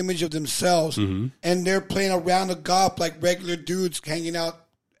cartoon image of themselves, and they're playing a round of golf like regular dudes hanging out,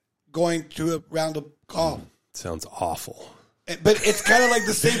 going to a round of golf. Sounds awful. But it's kind of like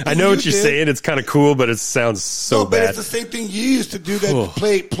the same thing. I know what you're saying. It's kind of cool, but it sounds so bad. But it's the same thing you used to do,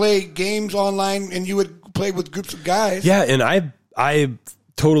 that play games online, and you would play with groups of guys. Yeah, and I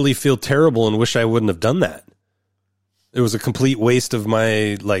totally feel terrible and wish I wouldn't have done that. It was a complete waste of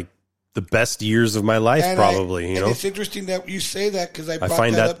my, like, the best years of my life, and probably. You know, it's interesting that you say that, because I brought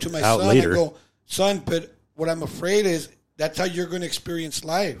find that up to my son. Later. I go, son, but what I'm afraid is that's how you're going to experience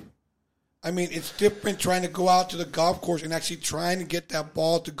life. I mean, it's different trying to go out to the golf course and actually trying to get that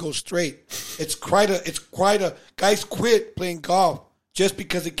ball to go straight. It's quite a guys quit playing golf just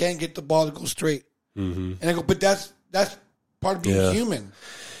because they can't get the ball to go straight. And I go, but that's part of being human.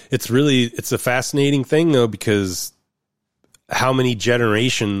 It's a fascinating thing though, because how many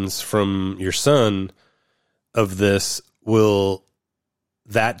generations from your son of this will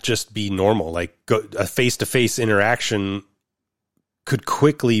that just be normal? Like a face-to-face interaction could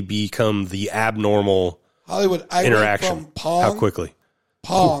quickly become the abnormal Hollywood. I interaction. Went from Pong, how quickly?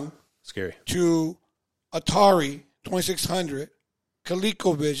 Pong, scary, to Atari 2600,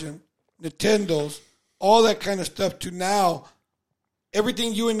 ColecoVision, Nintendos, all that kind of stuff, to now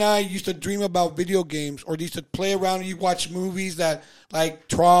everything you and I used to dream about video games, or used to play around and you watch movies that like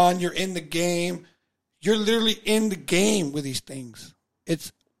Tron, you're in the game. You're literally in the game with these things.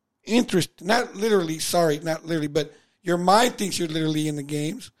 It's interesting. Not literally, but your mind thinks you're literally in the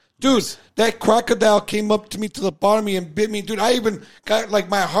games. Dude, that crocodile came up to me to the bottom of me and bit me. Dude, I even got, like,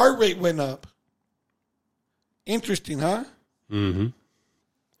 my heart rate went up. Interesting, huh? Mm-hmm.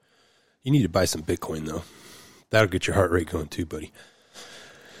 You need to buy some Bitcoin, though. That'll get your heart rate going, too, buddy.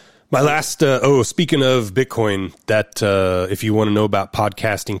 My last, speaking of Bitcoin, that if you want to know about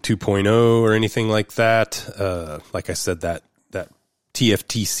podcasting 2.0 or anything like that, like I said, that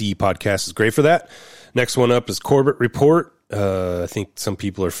TFTC podcast is great for that. Next one up is Corbett Report. I think some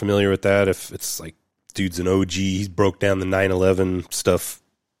people are familiar with that. If it's like, dude's an OG, he broke down the 9/11 stuff,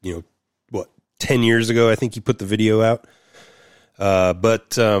 10 years ago, I think he put the video out.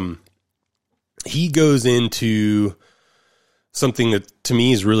 But he goes into something that to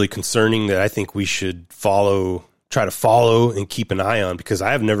me is really concerning, that I think we should try to follow and keep an eye on, because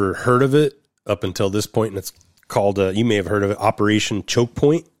I have never heard of it up until this point, and it's called, you may have heard of it, Operation Choke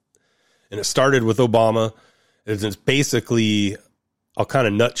Point. And it started with Obama. It's basically, I'll kind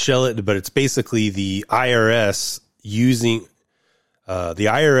of nutshell it, but it's basically the IRS using the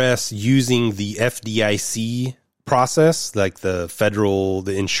FDIC process, like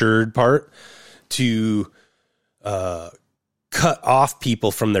the insured part, to cut off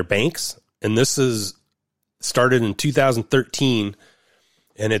people from their banks. And this is started in 2013,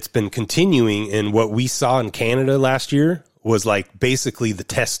 and it's been continuing. And what we saw in Canada last year was like basically the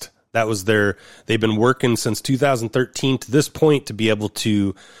test. That was they've been working since 2013 to this point to be able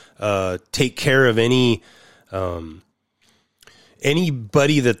to take care of any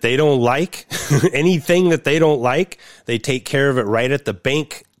anybody that they don't like, anything that they don't like, they take care of it right at the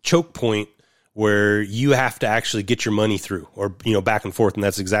bank choke point where you have to actually get your money through, or back and forth. And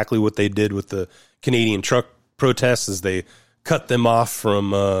that's exactly what they did with the Canadian truck protests, is they cut them off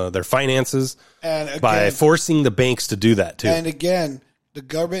from their finances by forcing the banks to do that too. And again, the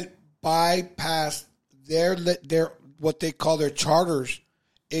government bypassed their what they call their charters,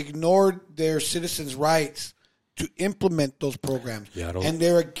 ignored their citizens' rights to implement those programs. And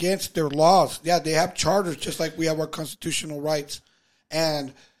they're against their laws. Yeah, they have charters just like we have our constitutional rights.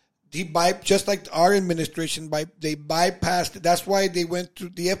 And just like our administration, they bypassed it. That's why the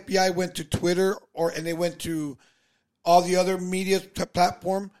FBI went to Twitter and they went to all the other media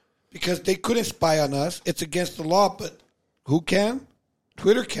platform, because they couldn't spy on us. It's against the law, but who can?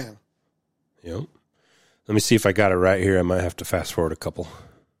 Twitter can. Yep. Let me see if I got it right here. I might have to fast forward a couple.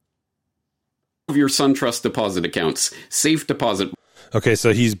 Of your SunTrust deposit accounts, safe deposit. Okay,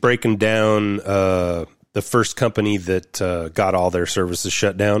 so he's breaking down the first company that got all their services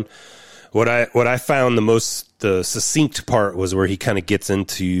shut down. What I found the succinct part was where he kind of gets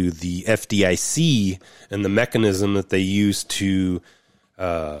into the FDIC and the mechanism that they use to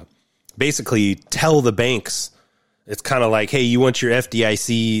basically tell the banks. It's kind of like, hey, you want your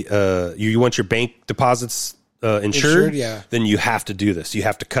FDIC, you want your bank deposits insured, yeah. Then you have to do this. You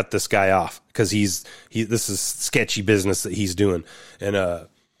have to cut this guy off because this is sketchy business that he's doing. And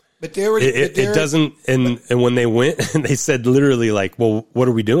but it doesn't. And when they went, and they said literally like, well, what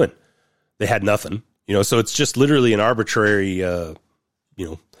are we doing? They had nothing, So it's just literally an arbitrary,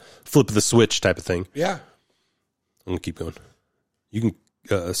 flip of the switch type of thing. Yeah. I'm gonna keep going. You can.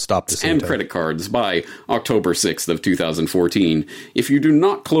 Stop this. And credit cards by October 6th of 2014. If you do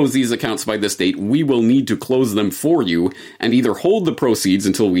not close these accounts by this date, we will need to close them for you and either hold the proceeds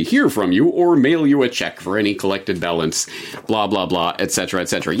until we hear from you or mail you a check for any collected balance, blah, blah, blah, etc.,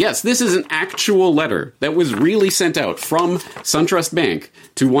 etc. Yes, this is an actual letter that was really sent out from SunTrust Bank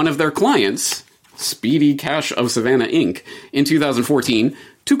to one of their clients, Speedy Cash of Savannah Inc., in 2014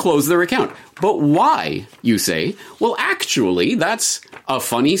 to close their account. But why, you say? Well, actually, that's a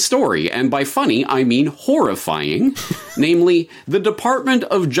funny story. And by funny, I mean horrifying. Namely, the Department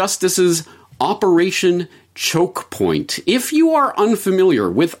of Justice's Operation Choke Point. If you are unfamiliar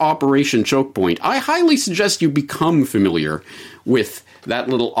with Operation Choke Point, I highly suggest you become familiar with that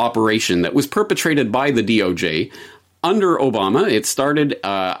little operation that was perpetrated by the DOJ. Under Obama, it started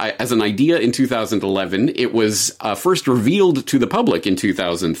as an idea in 2011. It was first revealed to the public in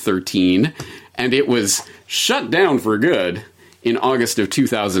 2013, and it was shut down for good in August of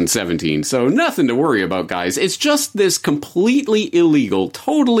 2017. So nothing to worry about, guys. It's just this completely illegal,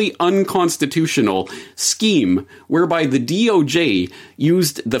 totally unconstitutional scheme whereby the DOJ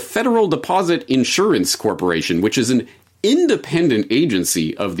used the Federal Deposit Insurance Corporation, which is an independent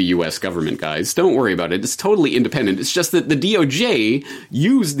agency of the U.S. government, guys. Don't worry about it. It's totally independent. It's just that the DOJ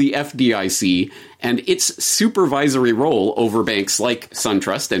used the FDIC and its supervisory role over banks like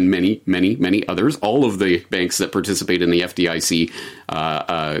SunTrust and many, many, many others, all of the banks that participate in the FDIC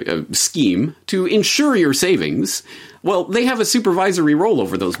scheme to insure your savings. Well, they have a supervisory role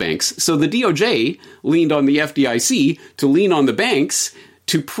over those banks. So the DOJ leaned on the FDIC to lean on the banks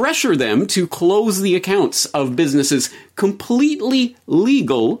to pressure them to close the accounts of businesses, completely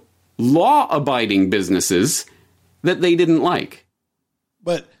legal, law-abiding businesses that they didn't like.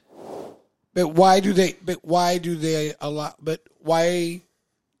 But why do they allow? But why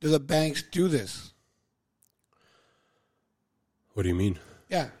do the banks do this? What do you mean?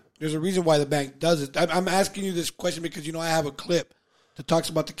 Yeah, there's a reason why the bank does it. I'm asking you this question because I have a clip that talks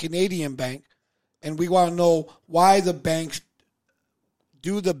about the Canadian bank, and we want to know why the banks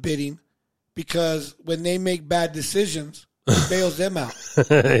do the bidding, because when they make bad decisions, it bails them out.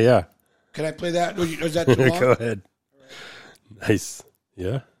 Yeah. Can I play that? Or is that too long? Go ahead. Right. Nice.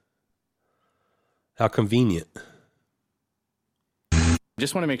 Yeah. How convenient.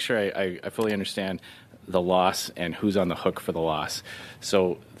 Just want to make sure I fully understand the loss and who's on the hook for the loss.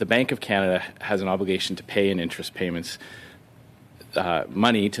 So the Bank of Canada has an obligation to pay in interest payments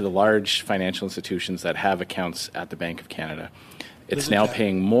money to the large financial institutions that have accounts at the Bank of Canada. It's now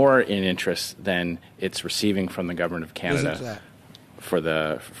paying more in interest than it's receiving from the government of Canada for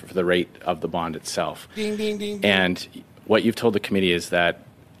the rate of the bond itself. Ding, ding, ding, ding. And what you've told the committee is that,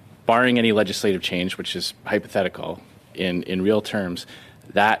 barring any legislative change, which is hypothetical, in real terms,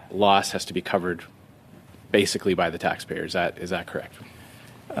 that loss has to be covered basically by the taxpayer. Is that correct?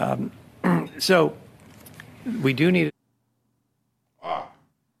 So we do need.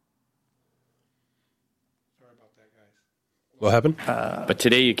 What happened? But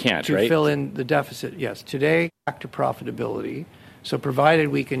today you can't, to right? fill in the deficit. Yes, today back to profitability. So provided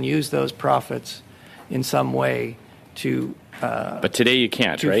we can use those profits in some way to but today you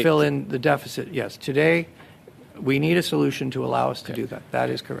can't, to right? fill in the deficit. Yes, today we need a solution to allow us to do that. That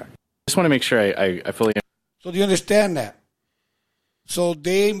is correct. Just want to make sure I fully. So do you understand that? So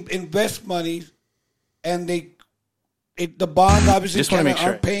they invest money, and the bonds obviously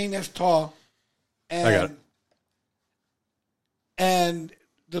aren't paying as tall, and I got it. And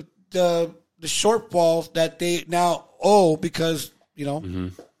the shortfalls that they now owe because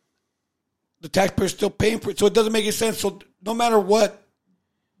the taxpayers still paying for it, so it doesn't make any sense. So no matter what,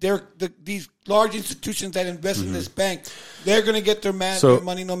 these large institutions that invest in this bank, they're going to get their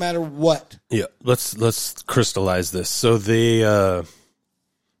money no matter what. Yeah, let's crystallize this. So they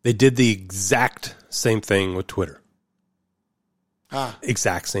did the exact same thing with Twitter.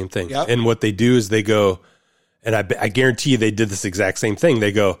 Exact same thing. Yep. And what they do is they go, and I guarantee you they did this exact same thing.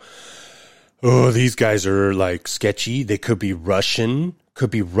 They go, oh, these guys are like sketchy. They could be Russian. Could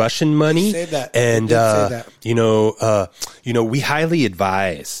be Russian money. They say that. And They did say that. we highly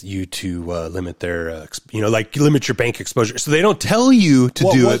advise you to limit their, limit your bank exposure. So they don't tell you to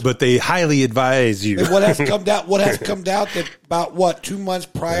do it, but they highly advise you. And what has come out? What has come out that about 2 months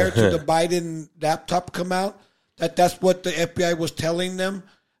prior to the Biden laptop come out? That's what the FBI was telling them,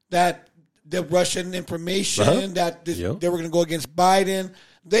 that the Russian information that they were going to go against Biden.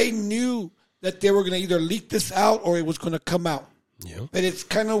 They knew that they were going to either leak this out or it was going to come out. Yeah. But it's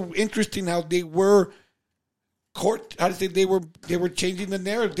kind of interesting how they were they were changing the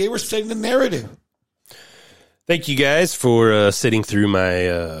narrative. They were setting the narrative. Thank you guys for sitting through my,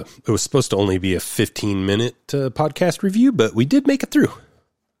 it was supposed to only be a 15-minute podcast review, but we did make it through.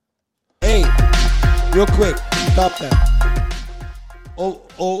 Hey, real quick, stop that.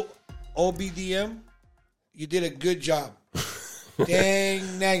 OBDM, you did a good job.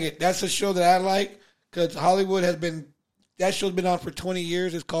 Dang nugget. That's a show that I like because Hollywood that show's been on for 20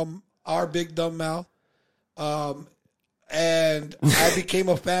 years. It's called Our Big Dumb Mouth. And I became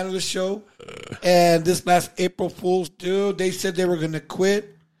a fan of the show. And this last April Fool's, dude, they said they were going to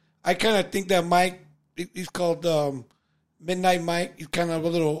quit. I kind of think that Mike, he's called Midnight Mike. He's kind of a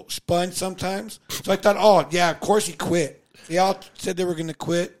little sponge sometimes. So I thought, oh, yeah, of course he quit. They all said they were going to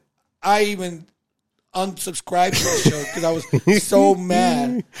quit. I even unsubscribed to the show because I was so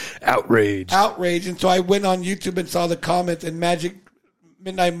mad. Outrage. And so I went on YouTube and saw the comments, and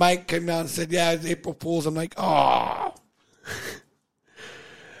Midnight Mike came out and said, yeah, it's April Fool's. I'm like, oh.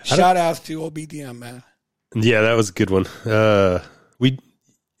 Shout outs to OBDM, man. Yeah, that was a good one.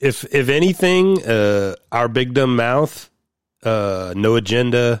 If anything, Our Big Dumb Mouth, No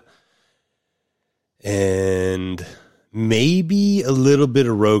Agenda, and maybe a little bit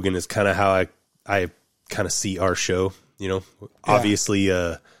of Rogan is kind of how I kind of see our show. Obviously,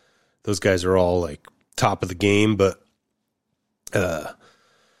 those guys are all like top of the game, but I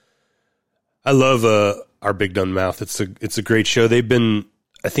love Our Big Dumb Mouth. It's a great show.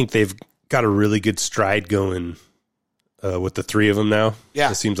 I think they've got a really good stride going with the three of them now.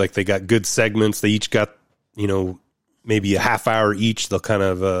 Yeah, it seems like they got good segments. They each got maybe a half hour each. They'll kind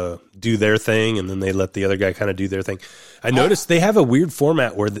of do their thing, and then they let the other guy kind of do their thing. I noticed they have a weird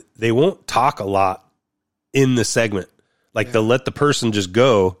format where they won't talk a lot in the segment. Like they'll let the person just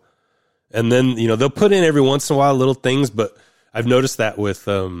go, and then they'll put in every once in a while little things. But I've noticed that with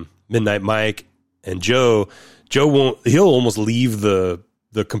Midnight Mike and Joe. He'll almost leave the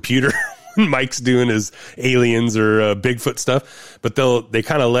computer when Mike's doing his aliens or Bigfoot stuff, but they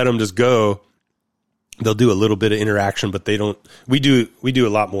kind of let him just go. They'll do a little bit of interaction, but they don't. We do a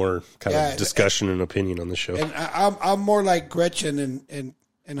lot more kind of discussion and opinion on the show. And I'm more like Gretchen,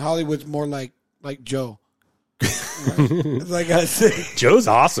 and Hollywood's more like Joe. Like I said, Joe's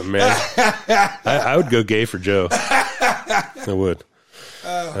awesome, man. I would go gay for Joe. I would.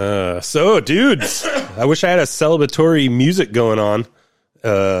 So, dudes, I wish I had a celebratory music going on.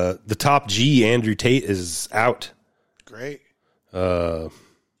 The Top G, Andrew Tate, is out. Great.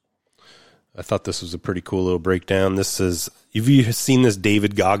 I thought this was a pretty cool little breakdown. Have you seen this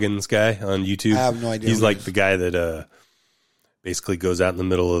David Goggins guy on YouTube? I have no idea. He's like the guy that basically goes out in the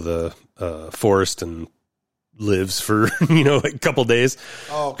middle of the forest and lives for like a couple days.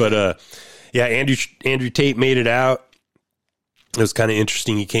 Oh, okay. But yeah, Andrew Tate made it out. It was kind of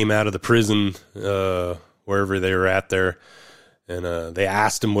interesting. He came out of the prison wherever they were at there, and they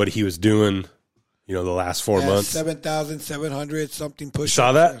asked him what he was doing. The last 4 months. 7,700 something push-ups.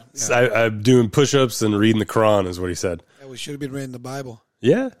 Saw that? Yeah. I'm doing push-ups and reading the Quran is what he said. Yeah, we should have been reading the Bible.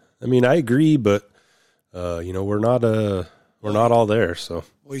 Yeah, I mean, I agree, but we're not all there. So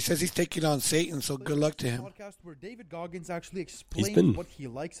Well, he says he's taking on Satan, so good luck to him. Podcast where David Goggins actually explains what he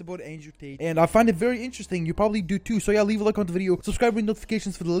likes about Andrew Tate, and I find it very interesting. You probably do too. So yeah, leave a like on the video, subscribe with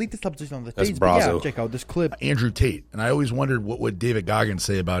notifications for the latest updates on the Tates. But yeah, check out this clip. Andrew Tate, and I always wondered what would David Goggins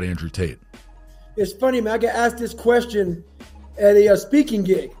say about Andrew Tate. It's funny, man. I get asked this question at a speaking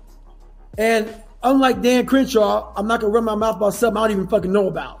gig, and unlike Dan Crenshaw, I'm not gonna run my mouth about something I don't even fucking know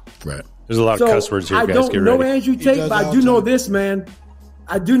about. Right. There's a lot of cuss words here, guys. I don't Get know ready. Andrew Tate, but I do know this, man.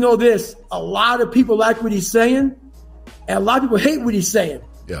 I do know this. A lot of people like what he's saying, and a lot of people hate what he's saying.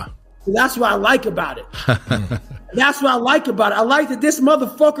 Yeah. And that's what I like about it. That's what I like about it. I like that this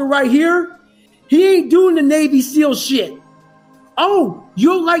motherfucker right here, he ain't doing the Navy SEAL shit. Oh,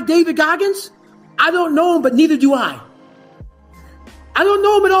 you don't like David Goggins? I don't know him, but neither do I. I don't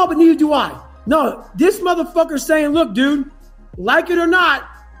know him at all, but neither do I. No, this motherfucker's saying, look, dude, like it or not,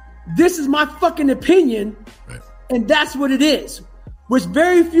 this is my fucking opinion, and that's what it is. Which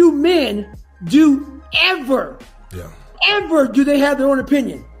very few men do ever. Yeah. Ever do they have their own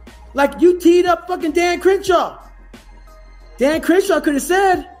opinion. Like you teed up fucking Dan Crenshaw. Dan Crenshaw could have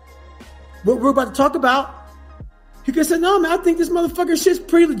said what we're about to talk about. He could have said, no, man, I think this motherfucker shit's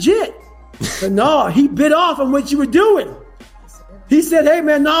pretty legit. But no, he bit off on what you were doing. He said, hey,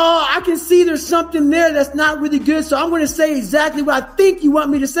 man, no, I can see there's something there that's not really good, so I'm going to say exactly what I think you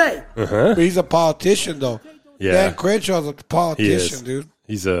want me to say. But he's a politician, though. Yeah. Dan Crenshaw's a politician, dude.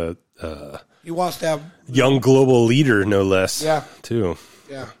 He's a he wants to have young global leader, no less. Yeah. Too.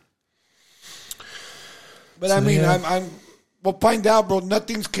 Yeah. But I mean, we'll find out, bro.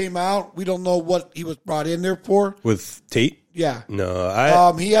 Nothing's came out. We don't know what he was brought in there for. With Tate? Yeah.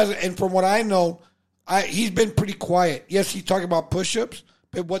 No, he hasn't, and from what I know, he's been pretty quiet. Yes, he's talking about push-ups,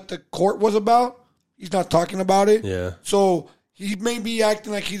 but what the court was about, he's not talking about it. Yeah. So he may be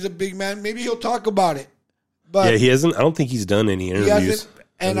acting like he's a big man. Maybe he'll talk about it. But yeah, he hasn't. I don't think he's done any interviews. He hasn't,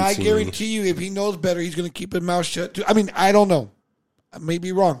 and I guarantee you, if he knows better, he's going to keep his mouth shut. Too. I mean, I don't know. I may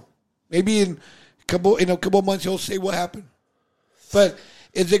be wrong. Maybe in a couple of months he'll say what happened. But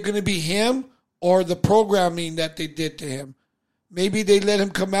is it going to be him or the programming that they did to him? Maybe they let him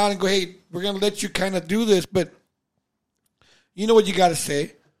come out and go, hey, we're going to let you kind of do this, but you know what you got to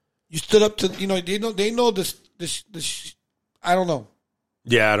say. You stood up to, they know this, I don't know.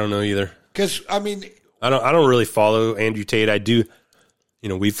 Yeah, I don't know either. Because, I mean, I don't really follow Andrew Tate. I do,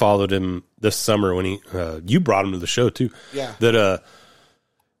 we followed him this summer when you brought him to the show too. Yeah. That,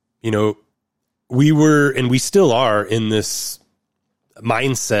 we were, and we still are in this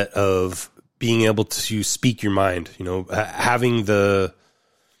mindset of being able to speak your mind, having the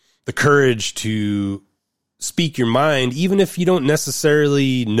courage to speak your mind, even if you don't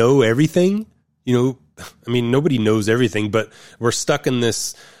necessarily know everything, I mean, nobody knows everything, but we're stuck in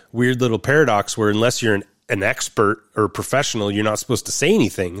this weird little paradox where unless you're an expert or professional, you're not supposed to say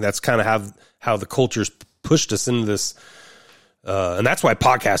anything. That's kind of how the culture's pushed us into this. And that's why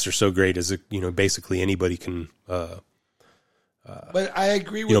podcasts are so great is, basically anybody can, but I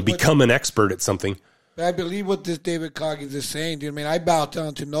agree with become an expert at something. But I believe what this David Goggins is saying, dude. I mean, I bow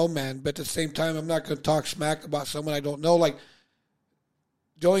down to no man, but at the same time, I'm not going to talk smack about someone I don't know. Like,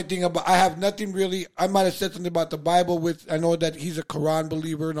 the only thing I have nothing really, I might have said something about the Bible I know that he's a Quran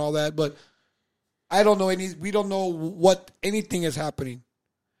believer and all that, but I don't know we don't know what anything is happening.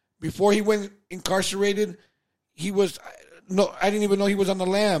 Before he went incarcerated, I didn't even know he was on the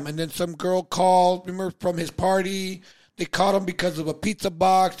lam. And then some girl called, remember, from his party. They caught him because of a pizza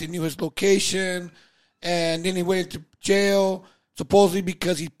box. They knew his location. And then he went into jail, supposedly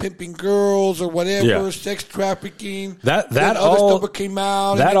because he's pimping girls or whatever, sex trafficking. That all stuff came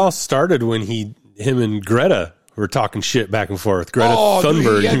out. That all started when him and Greta were talking shit back and forth. Greta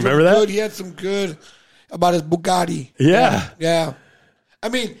Thunberg, you remember that? He had some good about his Bugatti. Yeah. I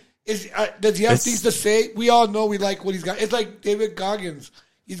mean, does he have things to say? We all know we like what he's got. It's like David Goggins.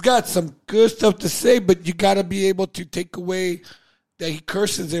 He's got some good stuff to say, but you got to be able to take away that he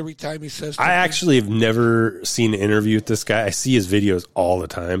curses every time he says something. I actually have never seen an interview with this guy. I see his videos all the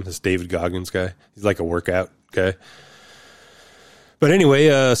time, this David Goggins guy. He's like a workout guy. But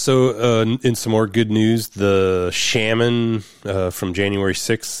anyway, so in some more good news, the Shaman from January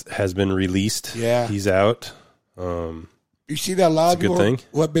 6th has been released. Yeah. He's out. You see that a lot of people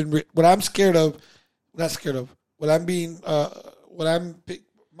who have been, what I'm scared of, not scared of,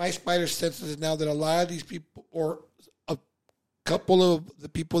 my spider senses is now that a lot of these people, or a couple of the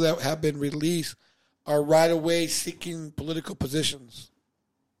people that have been released, are right away seeking political positions.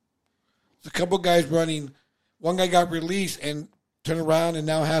 There's a couple of guys running. One guy got released and turned around and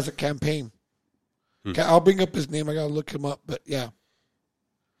now has a campaign. I'll bring up his name. I got to look him up, but yeah.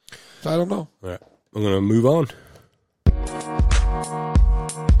 So I don't know. All right. I'm going to move on.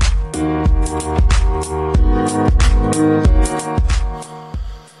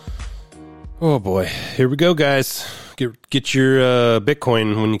 Oh boy, here we go, guys. Get your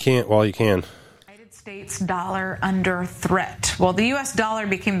Bitcoin while you can. States dollar under threat. Well, the U.S. dollar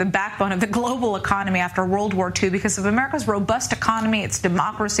became the backbone of the global economy after World War II because of America's robust economy, its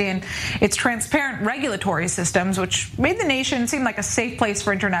democracy, and its transparent regulatory systems, which made the nation seem like a safe place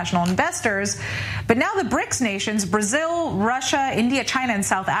for international investors. But now the BRICS nations, Brazil, Russia, India, China, and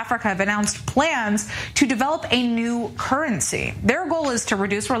South Africa, have announced plans to develop a new currency. Their goal is to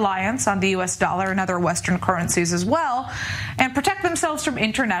reduce reliance on the U.S. dollar and other Western currencies as well, and protect themselves from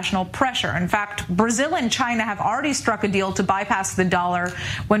international pressure. In fact, Brazil and China have already struck a deal to bypass the dollar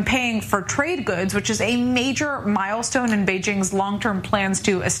when paying for trade goods, which is a major milestone in Beijing's long-term plans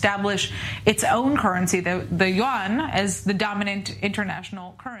to establish its own currency, the yuan, as the dominant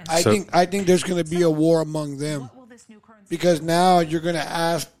international currency. I think there's going to be a war among them because now you're going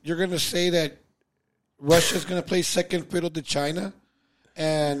to say that Russia's going to play second fiddle to China,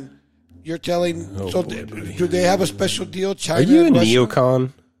 and you're telling. Do they have a special deal? China? Are you a and Russia?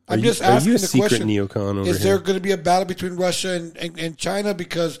 neocon? I'm just asking the question. Neocon over is there going to be a battle between Russia and China?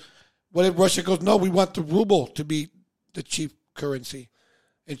 Because what if Russia goes, no, we want the ruble to be the chief currency.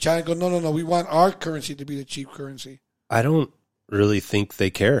 And China goes, no, we want our currency to be the chief currency. I don't really think they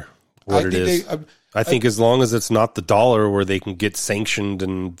care what it is. I think as long as it's not the dollar where they can get sanctioned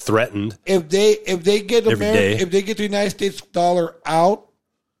and threatened. If they get the United States dollar out,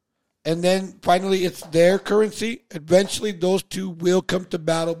 and then finally it's their currency, eventually those two will come to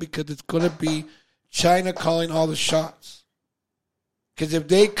battle because it's going to be China calling all the shots. Because if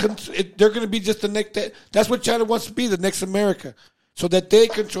they're going to be just the next, that's what China wants to be, the next America. So that they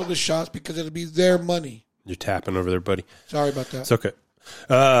control the shots because it'll be their money. You're tapping over there, buddy. Sorry about that. It's okay.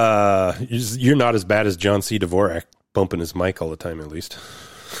 You're not as bad as John C. Dvorak bumping his mic all the time, at least.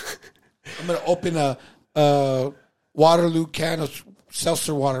 I'm going to open a Waterloo can of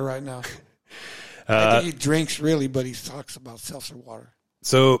seltzer water right now. I think he drinks really, but he talks about seltzer water.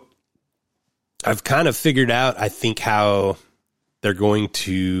 So I've kind of figured out, I think, how they're going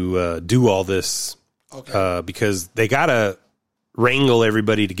to do all this because they got to wrangle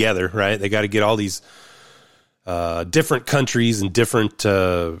everybody together, right? They got to get all these different countries and different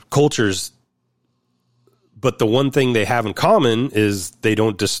cultures. But the one thing they have in common is they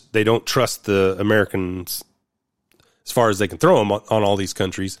don't trust the Americans as far as they can throw them on all these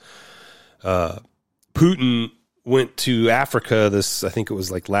countries. Putin went to Africa I think it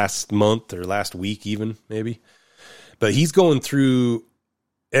was like last month or last week even, maybe. But he's going through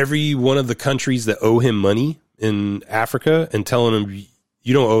every one of the countries that owe him money in Africa and telling them,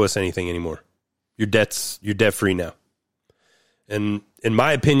 you don't owe us anything anymore. You're debt free now. And in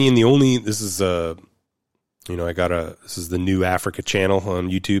my opinion, this is the New Africa channel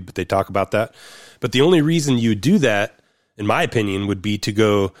on YouTube, but they talk about that. But the only reason you do that, in my opinion, would be to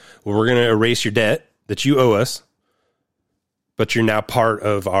go, well, we're going to erase your debt that you owe us, but you're now part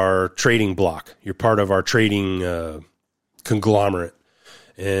of our trading block. You're part of our trading conglomerate.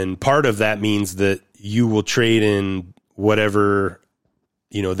 And part of that means that you will trade in whatever,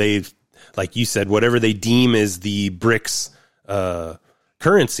 like you said, whatever they deem as the BRICS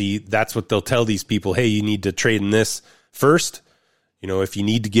currency, that's what they'll tell these people, hey, you need to trade in this first. If you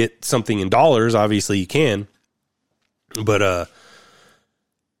need to get something in dollars, obviously you can. But,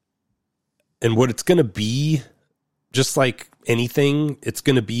 and what it's going to be, just like anything, it's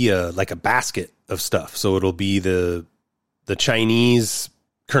going to be like a basket of stuff. So it'll be the Chinese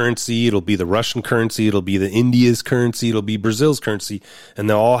currency, it'll be the Russian currency, it'll be the India's currency, it'll be Brazil's currency, and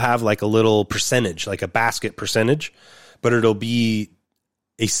they'll all have like a little percentage, like a basket percentage, but it'll be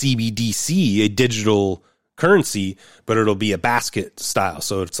a CBDC, a digital currency, but it'll be a basket style.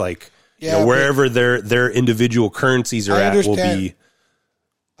 So it's like, wherever their individual currencies are at will be.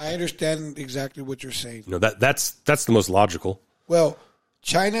 I understand exactly what you're saying. That's the most logical. Well,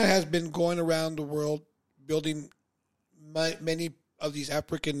 China has been going around the world building many of these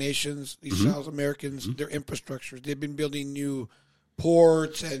African nations, these South Americans, their infrastructures. They've been building new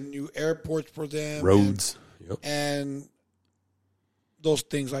ports and new airports for them. Roads. And those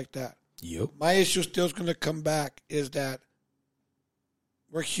things like that. Yep. My issue still is going to come back is that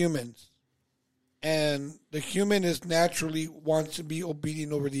we're humans. And the human is naturally wants to be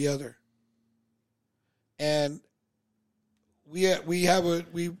obedient over the other. And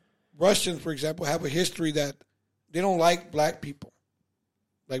Russians, for example, have a history that they don't like black people.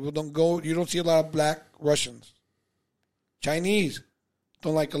 Like you don't see a lot of black Russians. Chinese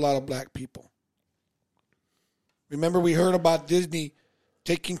don't like a lot of black people. Remember we heard about Disney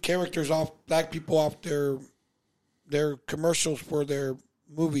taking black people off their commercials for their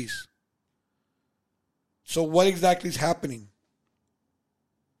movies. So what exactly is happening?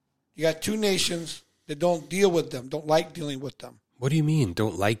 You got two nations that don't deal with them, don't like dealing with them. What do you mean,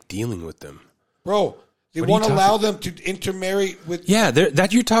 don't like dealing with them? Bro, they won't allow them to intermarry with... Yeah,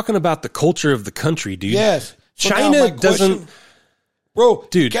 that you're talking about the culture of the country, dude. Yes. So China doesn't... Bro,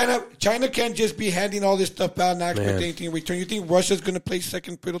 dude, China can't just be handing all this stuff out and not expect anything in return. You think Russia's going to play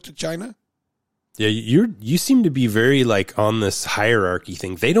second fiddle to China? Yeah, you seem to be very like on this hierarchy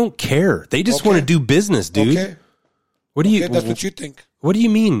thing. They don't care. They just want to do business, dude. Okay. What do you? That's what you think. What do you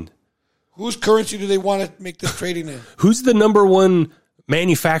mean? Whose currency do they want to make this trading in? Who's the number one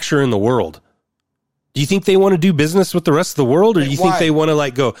manufacturer in the world? Do you think they want to do business with the rest of the world, or do you think they want to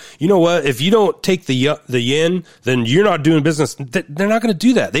like go, you know what? If you don't take the yen, then you're not doing business. They're not going to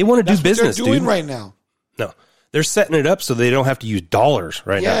do that. They want to do business, dude. They're doing dude. right now. No, they're setting it up so they don't have to use dollars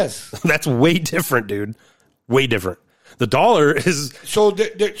right now. That's way different, dude. Way different. The dollar is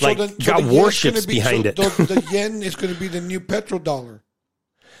got warships behind it. The yen is going to be the new petrodollar.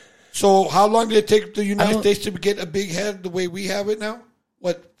 So how long did it take the United States to get a big head the way we have it now?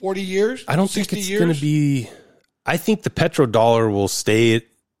 What, 40 years? I don't think it's going to be... I think the petrodollar will stay at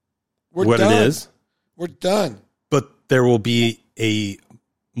it is. We're done. But there will be a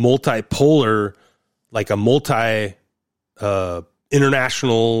multipolar, like a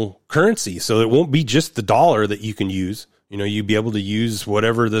international currency. So it won't be just the dollar that you can use. You know, you'll be able to use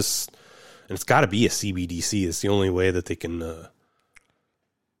whatever this... And it's got to be a CBDC. It's the only way that they can do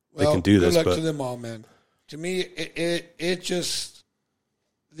this. Good luck to them all, man. To me, it just...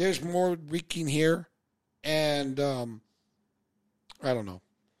 There's more wreaking here, and I don't know.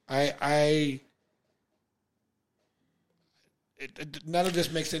 None of this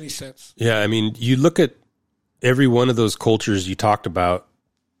makes any sense. Yeah, I mean, you look at every one of those cultures you talked about,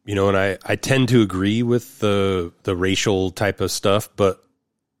 you know, and I tend to agree with the racial type of stuff, but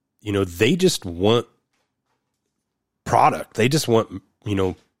you know, they just want product. They just want, you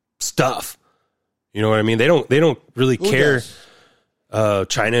know, stuff. You know what I mean? They don't really care. Does?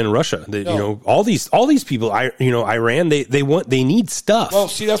 China and Russia, you know, all these people, Iran, they need stuff. Well,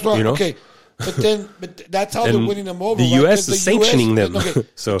 see, that's what okay, but that's how they're winning them over. The U.S. is sanctioning them. Okay,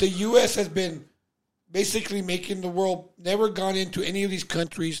 so the U.S. has been basically making the world never gone into any of these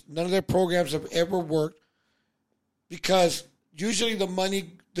countries. None of their programs have ever worked because usually the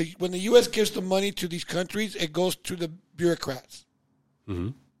money, when the U.S. gives the money to these countries, it goes to the bureaucrats.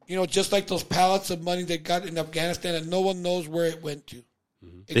 Mm-hmm. You know, just like those pallets of money they got in Afghanistan and no one knows where it went to.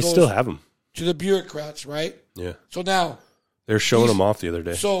 They still have them. To the bureaucrats, right? Yeah. So now... They're showing them off the other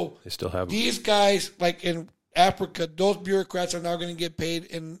day. So they still have them. These guys, like in Africa, those bureaucrats are now going to get paid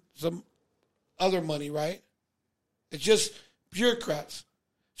in some other money, right? It's just bureaucrats.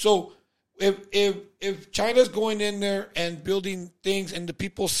 So if China's going in there and building things and the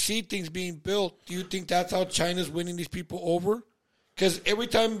people see things being built, do you think that's how China's winning these people over? Because every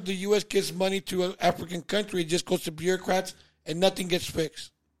time the U.S. gives money to an African country, it just goes to bureaucrats and nothing gets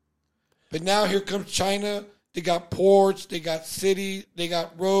fixed. But now here comes China. They got ports, they got cities, they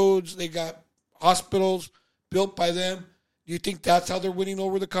got roads, they got hospitals built by them. Do you think that's how they're winning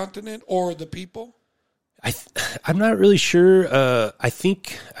over the continent or the people? I'm not really sure. I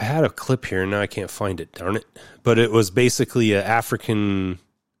think I had a clip here, and now I can't find it, darn it. But it was basically an African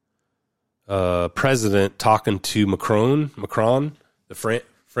president talking to Macron, the French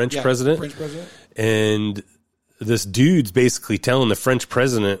president. French president. And this dude's basically telling the French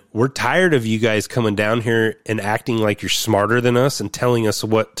president, we're tired of you guys coming down here and acting like you're smarter than us and telling us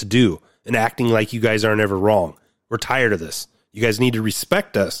what to do and acting like you guys aren't ever wrong. We're tired of this. You guys need to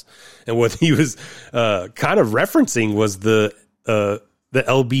respect us. And what he was kind of referencing was the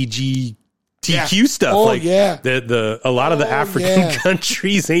LBGTQ stuff. Oh, like yeah. A lot of the African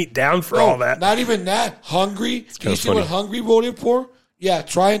countries ain't down for all that. Not even that. Hungary. Do you see what Hungary voted for? Yeah,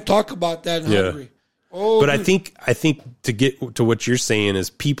 try and talk about that in Hungary. Oh, but I think to get to what you're saying is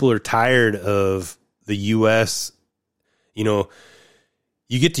people are tired of the U.S. You know,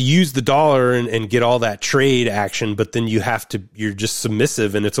 you get to use the dollar and get all that trade action, but then you're just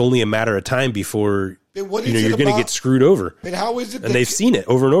submissive, and it's only a matter of time before you're going to get screwed over. But how is it? And they've seen it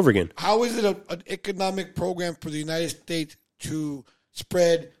over and over again. How is it an economic program for the United States to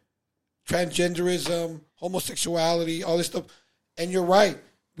spread transgenderism, homosexuality, all this stuff? And you're right.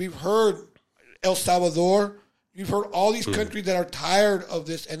 We've heard El Salvador. You've heard all these countries that are tired of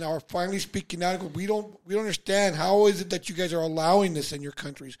this and are finally speaking out. We don't understand. How is it that you guys are allowing this in your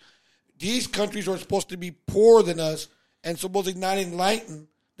countries? These countries are supposed to be poorer than us and supposedly not enlightened.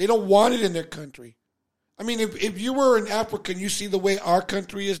 They don't want it in their country. I mean, if you were in Africa and you see the way our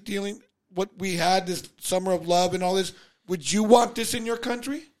country is dealing, what we had, this summer of love and all this, would you want this in your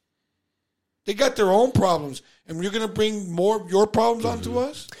country? They got their own problems, and you're going to bring more of your problems onto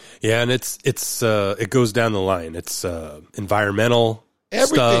us? Yeah, and it goes down the line. It's environmental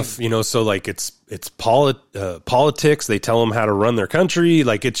stuff, you know. So like it's politics. They tell them how to run their country.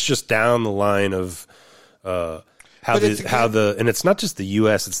 Like it's just down the line of and it's not just the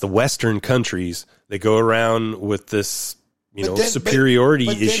U.S. It's the Western countries. They go around with this, superiority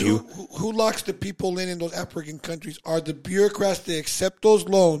issue. Who locks the people in those African countries are the bureaucrats. They accept those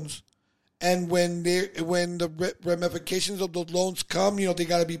loans, and when the ramifications of those loans come, they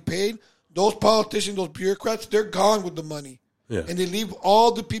got to be paid. Those politicians, those bureaucrats, they're gone with the money, and they leave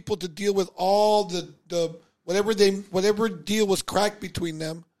all the people to deal with all the whatever deal was cracked between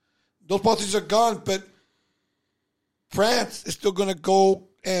them. Those politicians are gone, but France is still going to go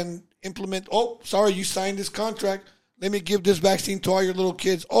and implement. Oh, sorry, you signed this contract. Let me give this vaccine to all your little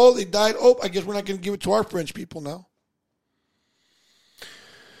kids. Oh, they died. Oh, I guess we're not going to give it to our French people now.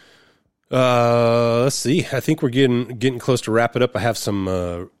 Let's see. I think we're getting close to wrap it up. I have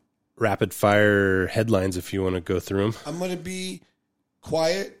some rapid fire headlines if you want to go through them. I'm going to be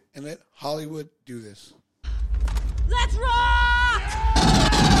quiet and let Hollywood do this. Let's rock!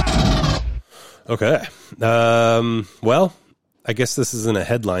 Okay. Well, I guess this isn't a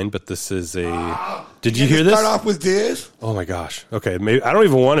headline, but this is a... Did you hear this? Start off with this? Oh, my gosh. Okay. Maybe I don't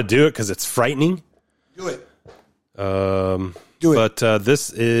even want to do it because it's frightening. Do it. Do it. But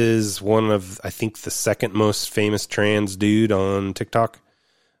this is one of, I think, the second most famous trans dude on TikTok.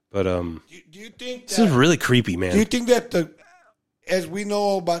 But do you think this is really creepy, man. Do you think that as we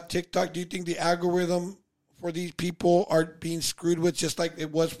know about TikTok, do you think the algorithm for these people are being screwed with just like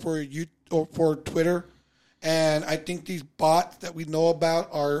it was for you or for Twitter? And I think these bots that we know about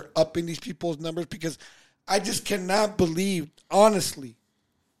are upping these people's numbers because I just cannot believe, honestly,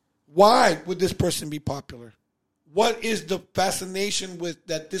 why would this person be popular? What is the fascination with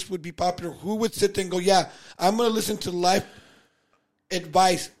that this would be popular? Who would sit there and go, yeah, I'm going to listen to life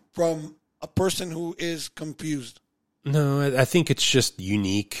advice from a person who is confused? No, I think it's just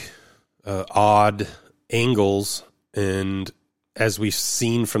unique, odd angles. And as we've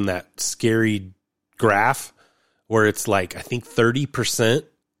seen from that scary graph where it's like, I think 30%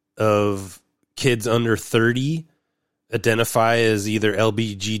 of kids under 30 identify as either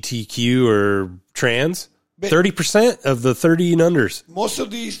LGBTQ or trans. 30% of the 30 and unders. Most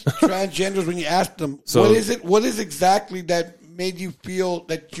of these transgenders, when you ask them, what is exactly that made you feel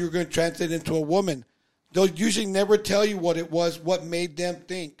that you're going to translate into a woman? They'll usually never tell you what it was, what made them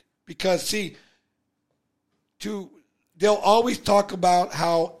think. Because, see, they'll always talk about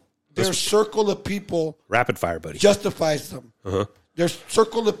how their circle of people... Rapid fire, buddy. ...justifies them. Uh-huh. Their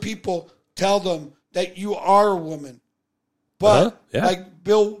circle of people tell them that you are a woman. But, like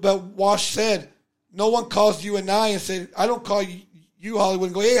Bill Walsh said, no one calls you and I and say, I don't call you Hollywood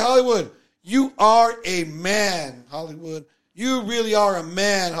and go, hey, Hollywood, you are a man, Hollywood. You really are a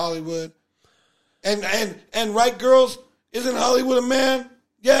man, Hollywood. And right, girls, isn't Hollywood a man?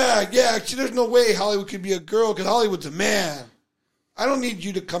 Yeah. Actually, there's no way Hollywood could be a girl because Hollywood's a man. I don't need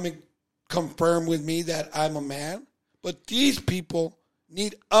you to come and confirm with me that I'm a man. But these people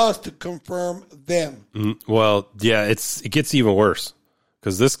need us to confirm them. Well, yeah, it gets even worse.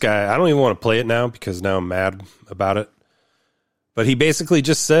 Because this guy, I don't even want to play it now because now I'm mad about it. But he basically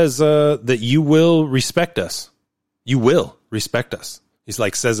just says that you will respect us. You will respect us. He's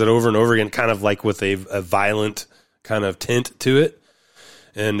like says it over and over again, kind of like with a violent kind of tint to it.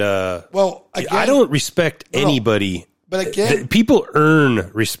 And well, again, I don't respect anybody. But again, people earn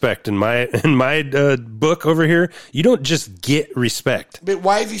respect in my book over here. You don't just get respect. But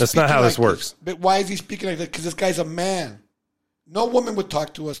why is he? That's not how this works. But why is he speaking like that? Because this guy's a man. No woman would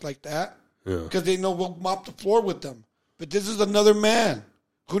talk to us like that because they know we'll mop the floor with them. But this is another man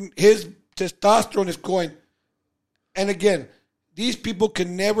who his testosterone is going. And again, these people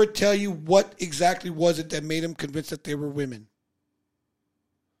can never tell you what exactly was it that made them convinced that they were women.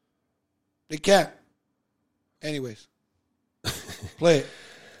 They can't. Anyways, play it.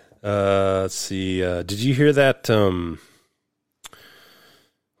 Let's see. Did you hear that?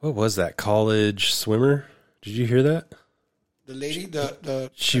 What was that? College swimmer? Did you hear that? The lady,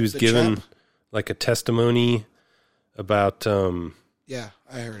 she was given champ? like a testimony about. Yeah,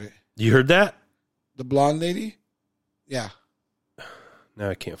 I heard it. You heard that? The blonde lady. Yeah.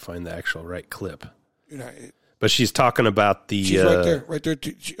 Now I can't find the actual right clip. But she's talking about the. She's right there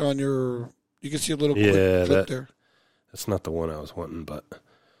on your. You can see a little clip there. That's not the one I was wanting, but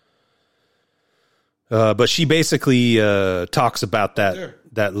she basically talks about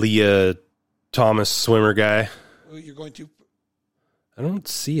that Leah Thomas swimmer guy. You're going to. I don't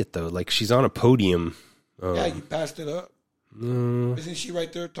see it though. Like she's on a podium. Yeah, you passed it up. No. Isn't she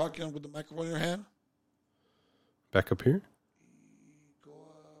right there talking with the microphone in her hand? Back up here? Go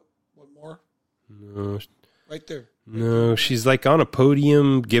up. One more. No. Right there. No, she's like on a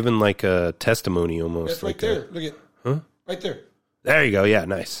podium giving like a testimony almost. That's right like there. Look at. Huh? Right there. There you go. Yeah,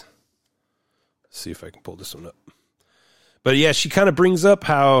 nice. Let's see if I can pull this one up. But yeah, she kind of brings up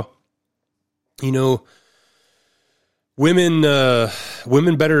how, you know, women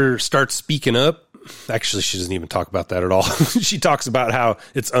better start speaking up. Actually, she doesn't even talk about that at all. She talks about how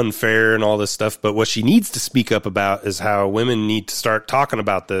it's unfair and all this stuff. But what she needs to speak up about is how women need to start talking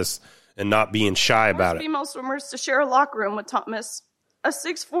about this and not being shy about it. Female swimmers to share a locker room with Thomas, a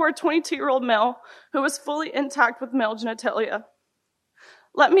 6'4", 22-year-old male who was fully intact with male genitalia.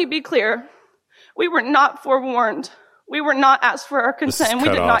 Let me be clear. We were not forewarned. We were not asked for our consent, and we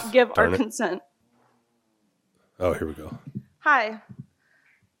did not give our consent. Oh, here we go. Hi.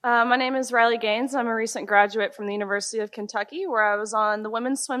 My name is Riley Gaines. I'm a recent graduate from the University of Kentucky, where I was on the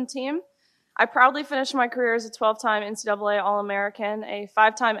women's swim team. I proudly finished my career as a 12-time NCAA All-American, a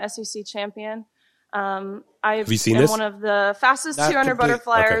 5-time SEC champion. I've been one of the fastest 200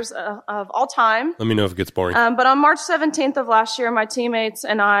 butterflyers of all time. Let me know if it gets boring. But on March 17th of last year, my teammates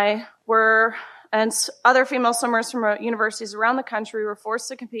and I and other female swimmers from universities around the country were forced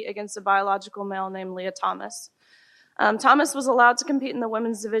to compete against a biological male named Leah Thomas. Thomas was allowed to compete in the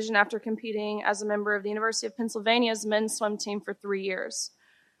women's division after competing as a member of the University of Pennsylvania's men's swim team for 3 years.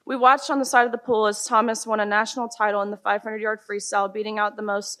 We watched on the side of the pool as Thomas won a national title in the 500-yard freestyle, beating out the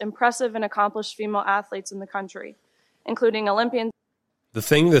most impressive and accomplished female athletes in the country, including Olympian. The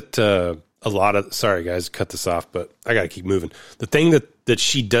thing that sorry guys, cut this off, but I got to keep moving. The thing that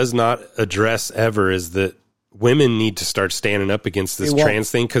she does not address ever is that women need to start standing up against this trans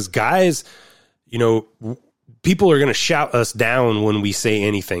thing, because guys, you know, people are going to shout us down when we say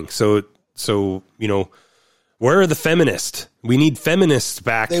anything. So, you know, where are the feminists? We need feminists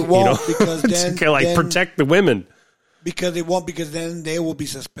back. They won't, you know, because then, then protect the women. Because they won't, because then they will be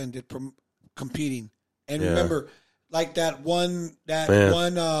suspended from competing. And remember, like that one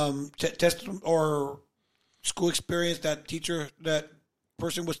test or school experience, that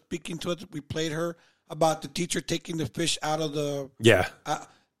person was speaking to us. We played her about the teacher taking the fish out of the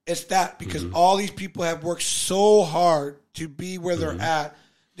it's that, because all these people have worked so hard to be where they're at.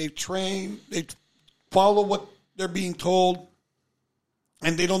 They've trained, they follow what they're being told,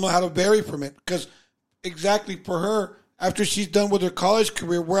 and they don't know how to vary from it. Because exactly for her, after she's done with her college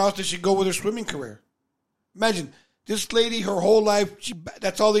career, where else does she go with her swimming career? Imagine this lady, her whole life,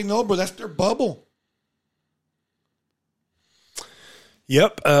 that's all they know, bro. That's their bubble.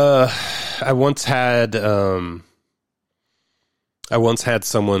 Yep. I once had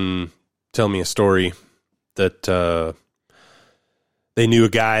someone tell me a story that they knew a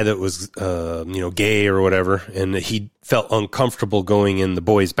guy that was gay or whatever, and he felt uncomfortable going in the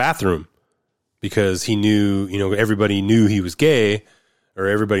boys' bathroom because he knew, everybody knew he was gay, or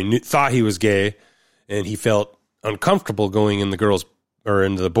everybody thought he was gay, and he felt uncomfortable going in the girls' or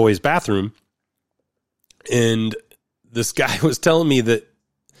into the boys' bathroom. And this guy was telling me that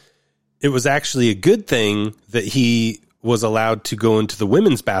it was actually a good thing that he was allowed to go into the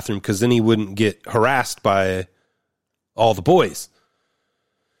women's bathroom, because then he wouldn't get harassed by all the boys.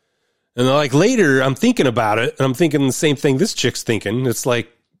 And like later, I'm thinking about it, and I'm thinking the same thing this chick's thinking. It's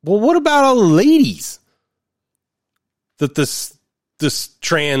like, well, what about all the ladies that this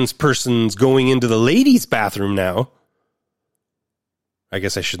trans person's going into the ladies' bathroom now? I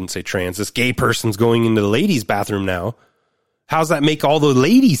guess I shouldn't say trans. This gay person's going into the ladies' bathroom now. How's that make all the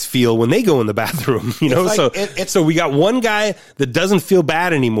ladies feel when they go in the bathroom? So we got one guy that doesn't feel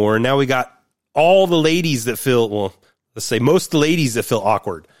bad anymore, and now we got all the ladies that feel, well, let's say most of the ladies that feel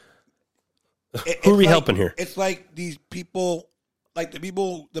awkward. Who are we helping here? It's like these people, like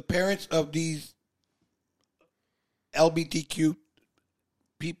the parents of these LGBTQ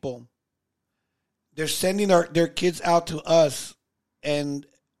people, they're sending their kids out to us, and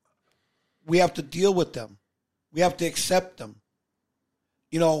we have to deal with them. We have to accept them.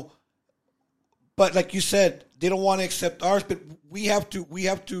 But like you said, they don't want to accept ours, but we have to we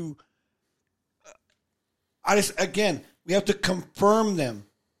have to confirm them.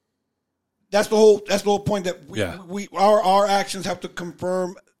 That's the whole point, that our actions have to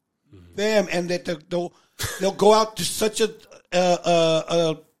confirm them, and that they'll go out to such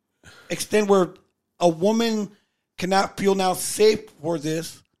a extent where a woman cannot feel now safe for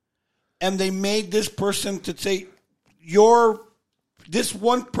this, and they made this person to say this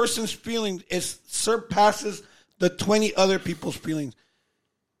one person's feeling surpasses the 20 other people's feelings.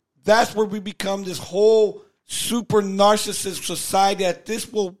 That's where we become this whole super narcissist society.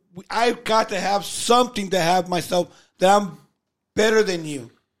 I've got to have something to have myself that I'm better than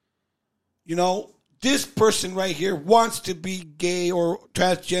you. You know, this person right here wants to be gay or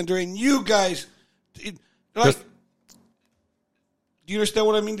transgender, and you guys, like, do you understand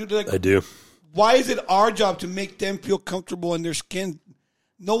what I mean, dude? Like, I do. Why is it our job to make them feel comfortable in their skin?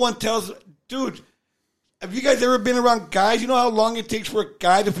 No one tells, dude. Have you guys ever been around guys? You know how long it takes for a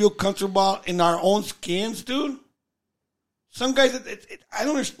guy to feel comfortable in our own skins, dude? Some guys, I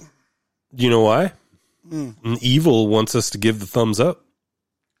don't understand. You know why? Evil wants us to give the thumbs up.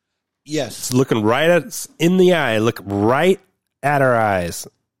 Yes. It's looking right at us in the eye, look right at our eyes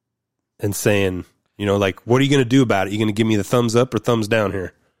and saying, you know, like, what are you going to do about it? You going to give me the thumbs up or thumbs down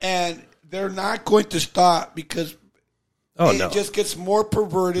here? And they're not going to stop because it just gets more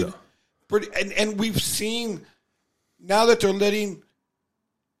perverted. No. And we've seen now that they're letting.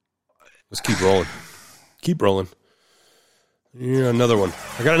 Let's keep rolling. Keep rolling. Yeah, another one.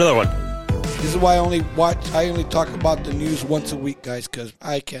 I got another one. This is why I only talk about the news once a week, guys, because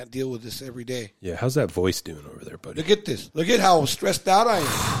I can't deal with this every day. Yeah, how's that voice doing over there, buddy? Look at this. Look at how stressed out I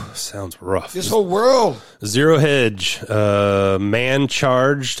am. Sounds rough. This whole world. Zero Hedge. Man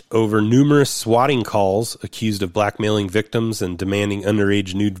charged over numerous swatting calls, accused of blackmailing victims and demanding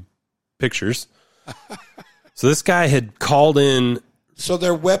underage nude pictures. So this guy had called in. So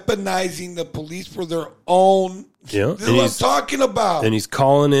they're weaponizing the police for their own. Yeah, this is what I'm talking about. And he's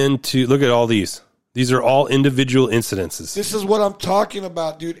calling in to look at all these. These are all individual incidences. This is what I'm talking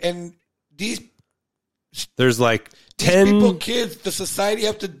about, dude. And there's like 10 people, kids. The society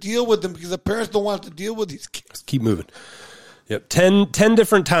have to deal with them because the parents don't want to deal with these kids. Let's keep moving. Yep, 10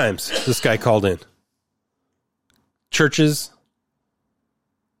 different times this guy called in. Churches,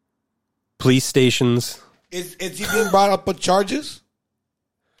 police stations. Is he being brought up with charges?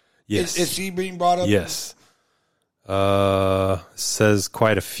 Yes. Is he being brought up? Yes. Says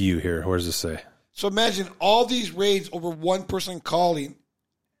quite a few here. Where does it say? So imagine all these raids over one person calling,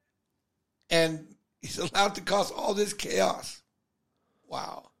 and he's allowed to cause all this chaos.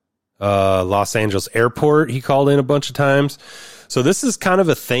 Wow. Los Angeles Airport, he called in a bunch of times. So this is kind of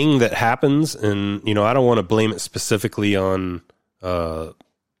a thing that happens, and, you know, I don't want to blame it specifically on kind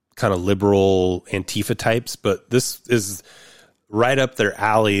of liberal Antifa types, but this is right up their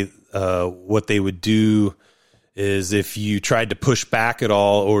alley. What they would do is if you tried to push back at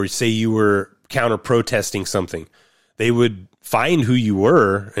all, or say you were counter-protesting something, they would find who you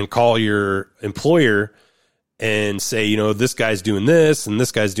were and call your employer and say, you know, this guy's doing this and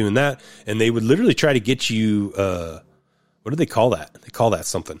this guy's doing that. And they would literally try to get you, what do they call that? They call that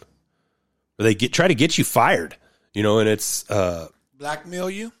something. Or they try to get you fired, you know, and it's... blackmail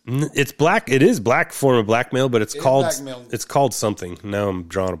you? It's black. It is black form of blackmail, but it's called something. Now I'm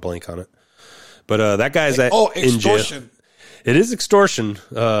drawing a blank on it. But that guy's extortion. In jail. It is extortion,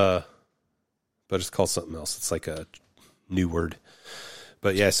 but it's called something else. It's like a new word.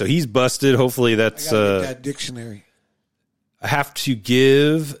 But yeah, so he's busted. Hopefully that's I gotta get that dictionary. I have to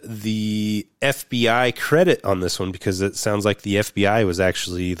give the FBI credit on this one because it sounds like the FBI was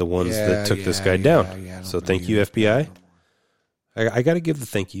actually the ones that took this guy down. So thank you, FBI. I got to give the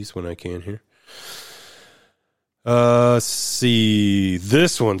thank yous when I can here. Let's see.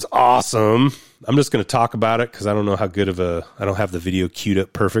 This one's awesome. I'm just going to talk about it because I don't know how good of I don't have the video queued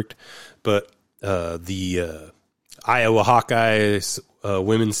up perfect. But the Iowa Hawkeyes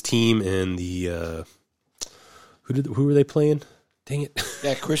women's team and the who were they playing? Dang it.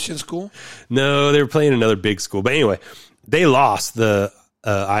 Yeah, Christian school? No, they were playing another big school. But anyway, they lost the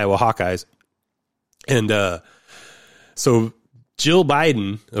Iowa Hawkeyes. And so Jill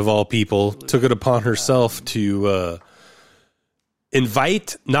Biden, of all people, took it upon herself to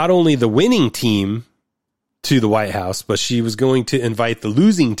invite not only the winning team to the White House, but she was going to invite the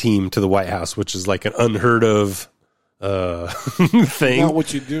losing team to the White House, which is like an unheard of thing. Not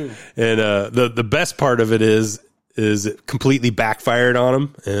what you do. And the best part of it is it completely backfired on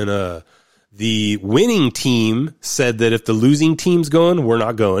them. And the winning team said that if the losing team's going, we're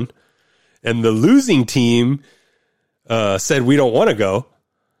not going. And the losing team said we don't want to go.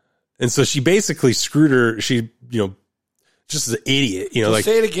 And so she basically screwed her. She, just an idiot, So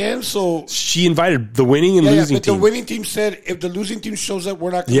say it again. So she invited the winning and losing but team. The winning team said if the losing team shows up,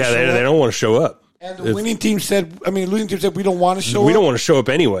 we're not going to show up. They don't want to show up. And the winning team said, losing team said we don't want to show up. We don't want to show up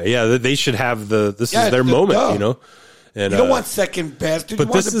anyway. Yeah, they should have this is their moment, And you don't want second best, dude. You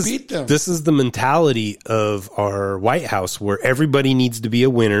want to beat them. This is the mentality of our White House where everybody needs to be a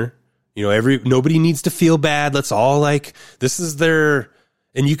winner. Nobody needs to feel bad. Let's all this is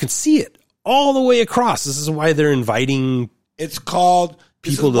and you can see it all the way across. This is why they're inviting. It's called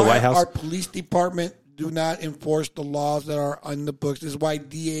people to the White House. Our police department do not enforce the laws that are on the books. This is why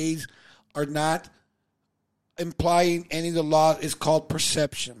DAs are not implying any of the laws is called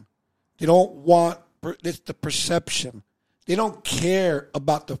perception. They don't want, it's the perception. They don't care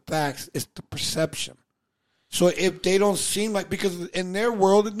about the facts. It's the perception. So if they don't seem like, because in their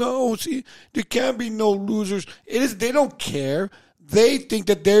world, no, see, there can't be no losers. It is, they don't care. They think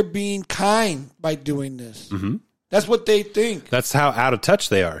that they're being kind by doing this. Mm-hmm. That's what they think. That's how out of touch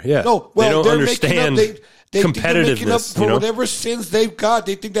they are. Yeah. No, well, they don't understand they competitiveness. Think up for whatever sins they've got.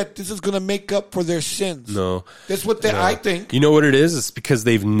 They think that this is going to make up for their sins. No. That's what I think. You know what it is? It's because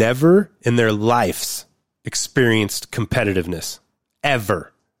they've never in their lives experienced competitiveness.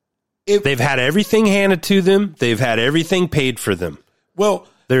 Ever. They've had everything handed to them. They've had everything paid for them. Well,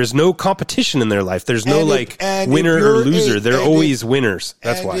 there's no competition in their life. There's no winner or loser. They're always winners.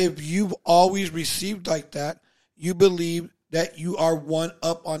 That's why. If you've always received like that, you believe that you are one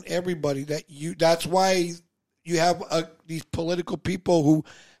up on everybody. That's why you have these political people who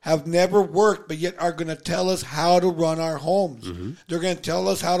have never worked, but yet are going to tell us how to run our homes. Mm-hmm. They're going to tell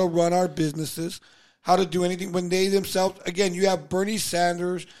us how to run our businesses, how to do anything when they themselves, again, you have Bernie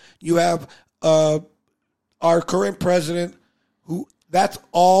Sanders, you have our current president, who that's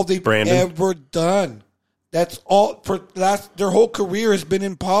all they've ever done. That's all their whole career has been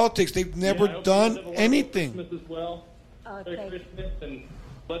in politics. They've never done anything. Christmas as well. Merry Christmas, and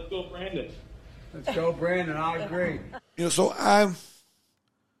let's go, Brandon. Let's go, Brandon. I agree. So I'm,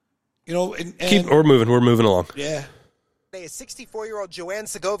 we're moving along. Yeah. A 64-year-old Joanne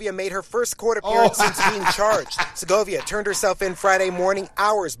Segovia made her first court appearance since being charged. Segovia turned herself in Friday morning,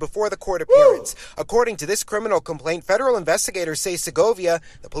 hours before the court appearance. According to this criminal complaint, federal investigators say Segovia,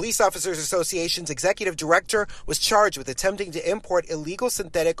 the Police Officers Association's executive director, was charged with attempting to import illegal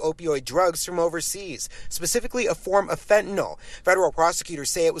synthetic opioid drugs from overseas, specifically a form of fentanyl. Federal prosecutors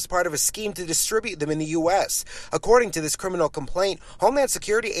say it was part of a scheme to distribute them in the U.S. According to this criminal complaint, Homeland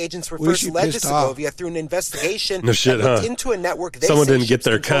Security agents were first led to Segovia through an investigation into a network someone didn't get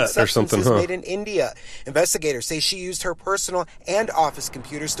their cut or something, made in India. Investigators say she used her personal and office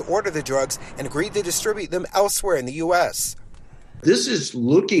computers to order the drugs and agreed to distribute them elsewhere in the U.S. This is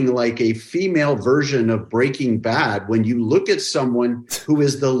looking like a female version of Breaking Bad when you look at someone who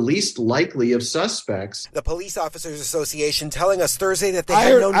is the least likely of suspects. The Police Officers Association telling us Thursday that they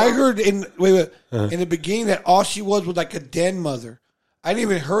I heard in the beginning that all she was like a den mother. I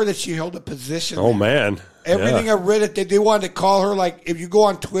didn't even heard that she held a position. Oh, man. Everything I read, they wanted to call her, like, if you go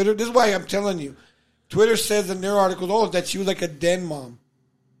on Twitter, this is why I'm telling you. Twitter says in their articles, that she was like a den mom.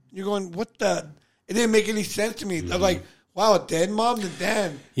 You're going, what the? It didn't make any sense to me. I was like, wow, a den mom? The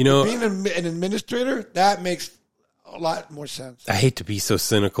den. Being an administrator, that makes a lot more sense. I hate to be so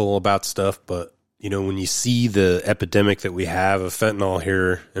cynical about stuff, but, when you see the epidemic that we have of fentanyl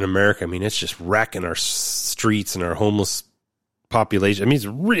here in America, I mean, it's just wrecking our streets and our homeless population. I mean, it's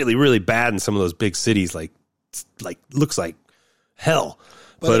really, really bad in some of those big cities, like looks like hell.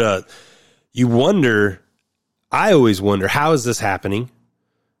 But you wonder, I always wonder, how is this happening?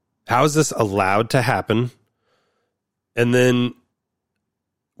 How is this allowed to happen? And then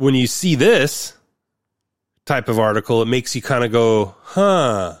when you see this type of article, it makes you kind of go,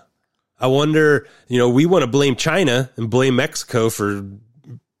 I wonder, we want to blame China and blame Mexico for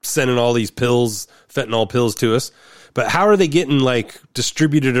sending all these fentanyl pills to us. But how are they getting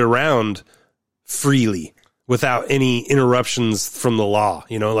distributed around freely without any interruptions from the law?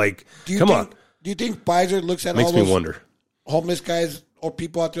 Come on. Do you think Pfizer looks at all those homeless guys or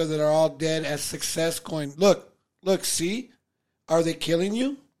people out there that are all dead as success going, look, see, are they killing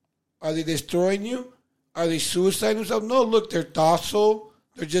you? Are they destroying you? Are they suiciding themselves? No, look, they're docile.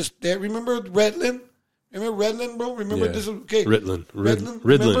 They're just there. Remember Redland? Remember Redland, bro? Remember this? Okay, Redland.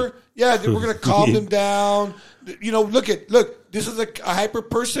 Remember? Yeah, we're gonna calm them down. Look. This is a hyper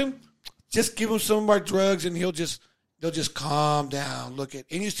person. Just give him some of our drugs, and they'll just calm down.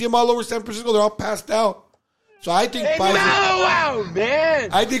 And you see them all over San Francisco. They're all passed out. So I think Pfizer. Man!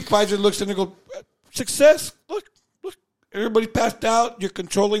 I think Pfizer looks and they go, success. Look, everybody passed out. You're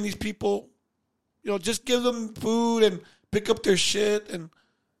controlling these people. Just give them food and pick up their shit, and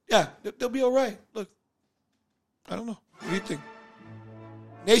yeah, they'll be all right. Look. I don't know. What do you think?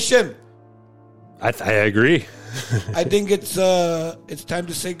 Nation. I agree. I think it's time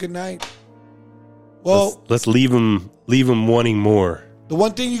to say goodnight. Well, let's leave them wanting more. The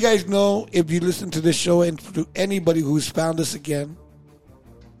one thing you guys know, if you listen to this show and to anybody who's found us again,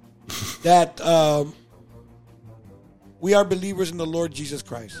 that we are believers in the Lord Jesus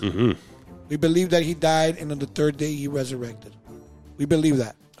Christ. Mm-hmm. We believe that He died and on the third day He resurrected. We believe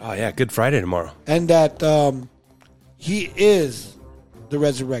that. Oh yeah, Good Friday tomorrow. And that He is the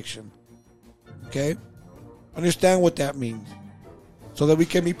resurrection. Okay? Understand what that means. so that we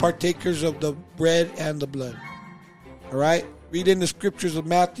can be partakers of the bread and the blood. All right? Read in the scriptures of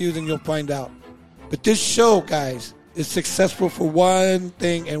Matthew, and you'll find out. But this show, guys, is successful for one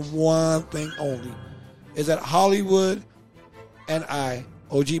thing and one thing only, is that Hollywood and I,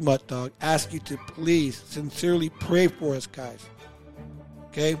 OG Mutt Dog, ask you to please sincerely pray for us, guys.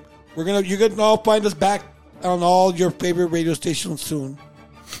 Okay? You're gonna all find us back on all your favorite radio stations soon.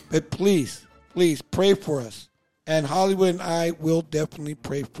 But please pray for us. And Hollywood and I will definitely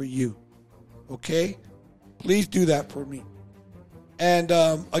pray for you. Okay? Please do that for me. And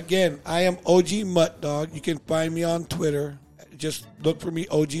again, I am OG Mutt Dog. You can find me on Twitter. Just look for me,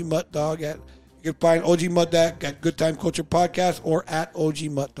 OG Mutt Dog. You can find OG Mutt Dog at Good Time Culture Podcast or at OG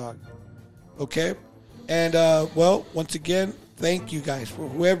Mutt Dog. Okay? And, well, once again, thank you guys for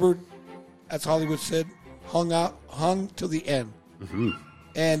whoever, as Hollywood said, hung till the end. Mm-hmm.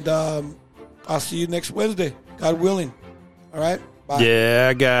 And I'll see you next Wednesday, God willing. All right? Bye.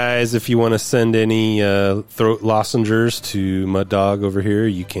 Yeah, guys, if you want to send any throat lozengers to Mud Dog over here,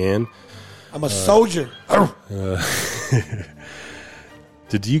 you can. I'm a soldier.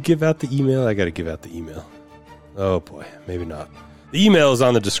 Did you give out the email? I got to give out the email. Oh, boy, maybe not. The email is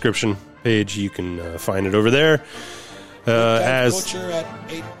on the description page. You can find it over there. Culture at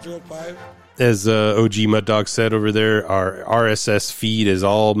 805. As OG Mud Dog said over there, our RSS feed is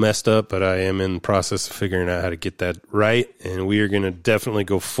all messed up, but I am in the process of figuring out how to get that right. And we are going to definitely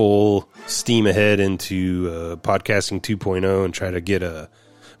go full steam ahead into podcasting 2.0 and try to get a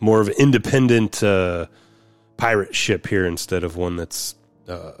more of an independent pirate ship here instead of one that's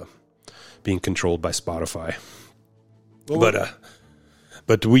being controlled by Spotify.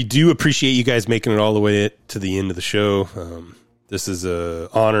 But we do appreciate you guys making it all the way to the end of the show. This is an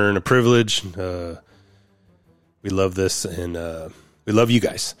honor and a privilege. We love this, and we love you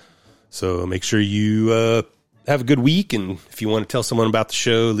guys. So make sure you have a good week, and if you want to tell someone about the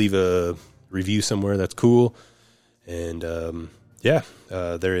show, leave a review somewhere. That's cool. And,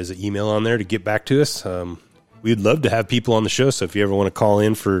 there is an email on there to get back to us. We'd love to have people on the show, so if you ever want to call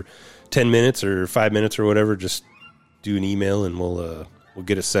in for 10 minutes or 5 minutes or whatever, just do an email, and we'll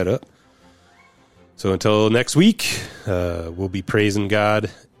get it set up. So until next week, we'll be praising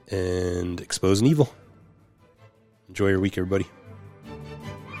God and exposing evil. Enjoy your week, everybody.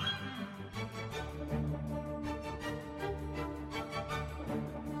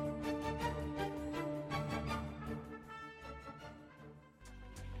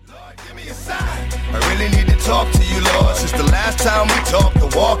 I really need to talk to you, Lord. Since the last time we talked,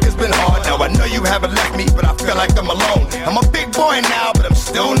 the walk has been hard. Now I know you haven't left me, but I feel like I'm alone. I'm a big boy now, but I'm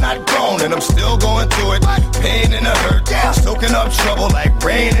still not grown, and I'm still going through it. Pain and the hurt, soaking up trouble like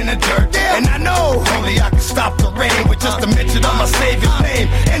rain in the dirt. And I know only I can stop the rain with just a mention of my Savior's name.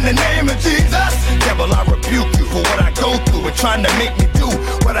 In the name of Jesus, devil, I rebuke you for what I go through and trying to make me do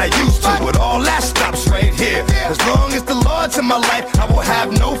what I used to. But all that stops right here. As long as the Lord's in my life, I will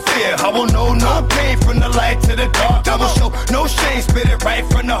have no fear. I will know no pain from the light to the dark. I will show no shame, spit it right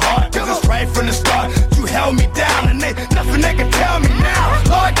from the heart. Cause it's right from the start. You held me down and they nothing they can tell me now.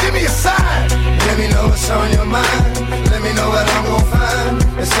 Lord, give me a sign. Let me know what's on your mind. Let me know what I'm gonna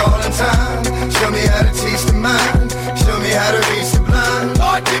find. It's all in time. Show me how to teach the mind. Show me how to reach the blind.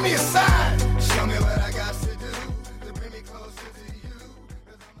 Lord, give me a sign. Show me what I got to do to bring me closer to you.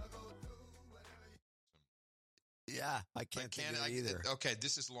 Yeah, I can't think of it either. Okay,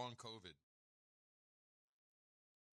 this is long COVID.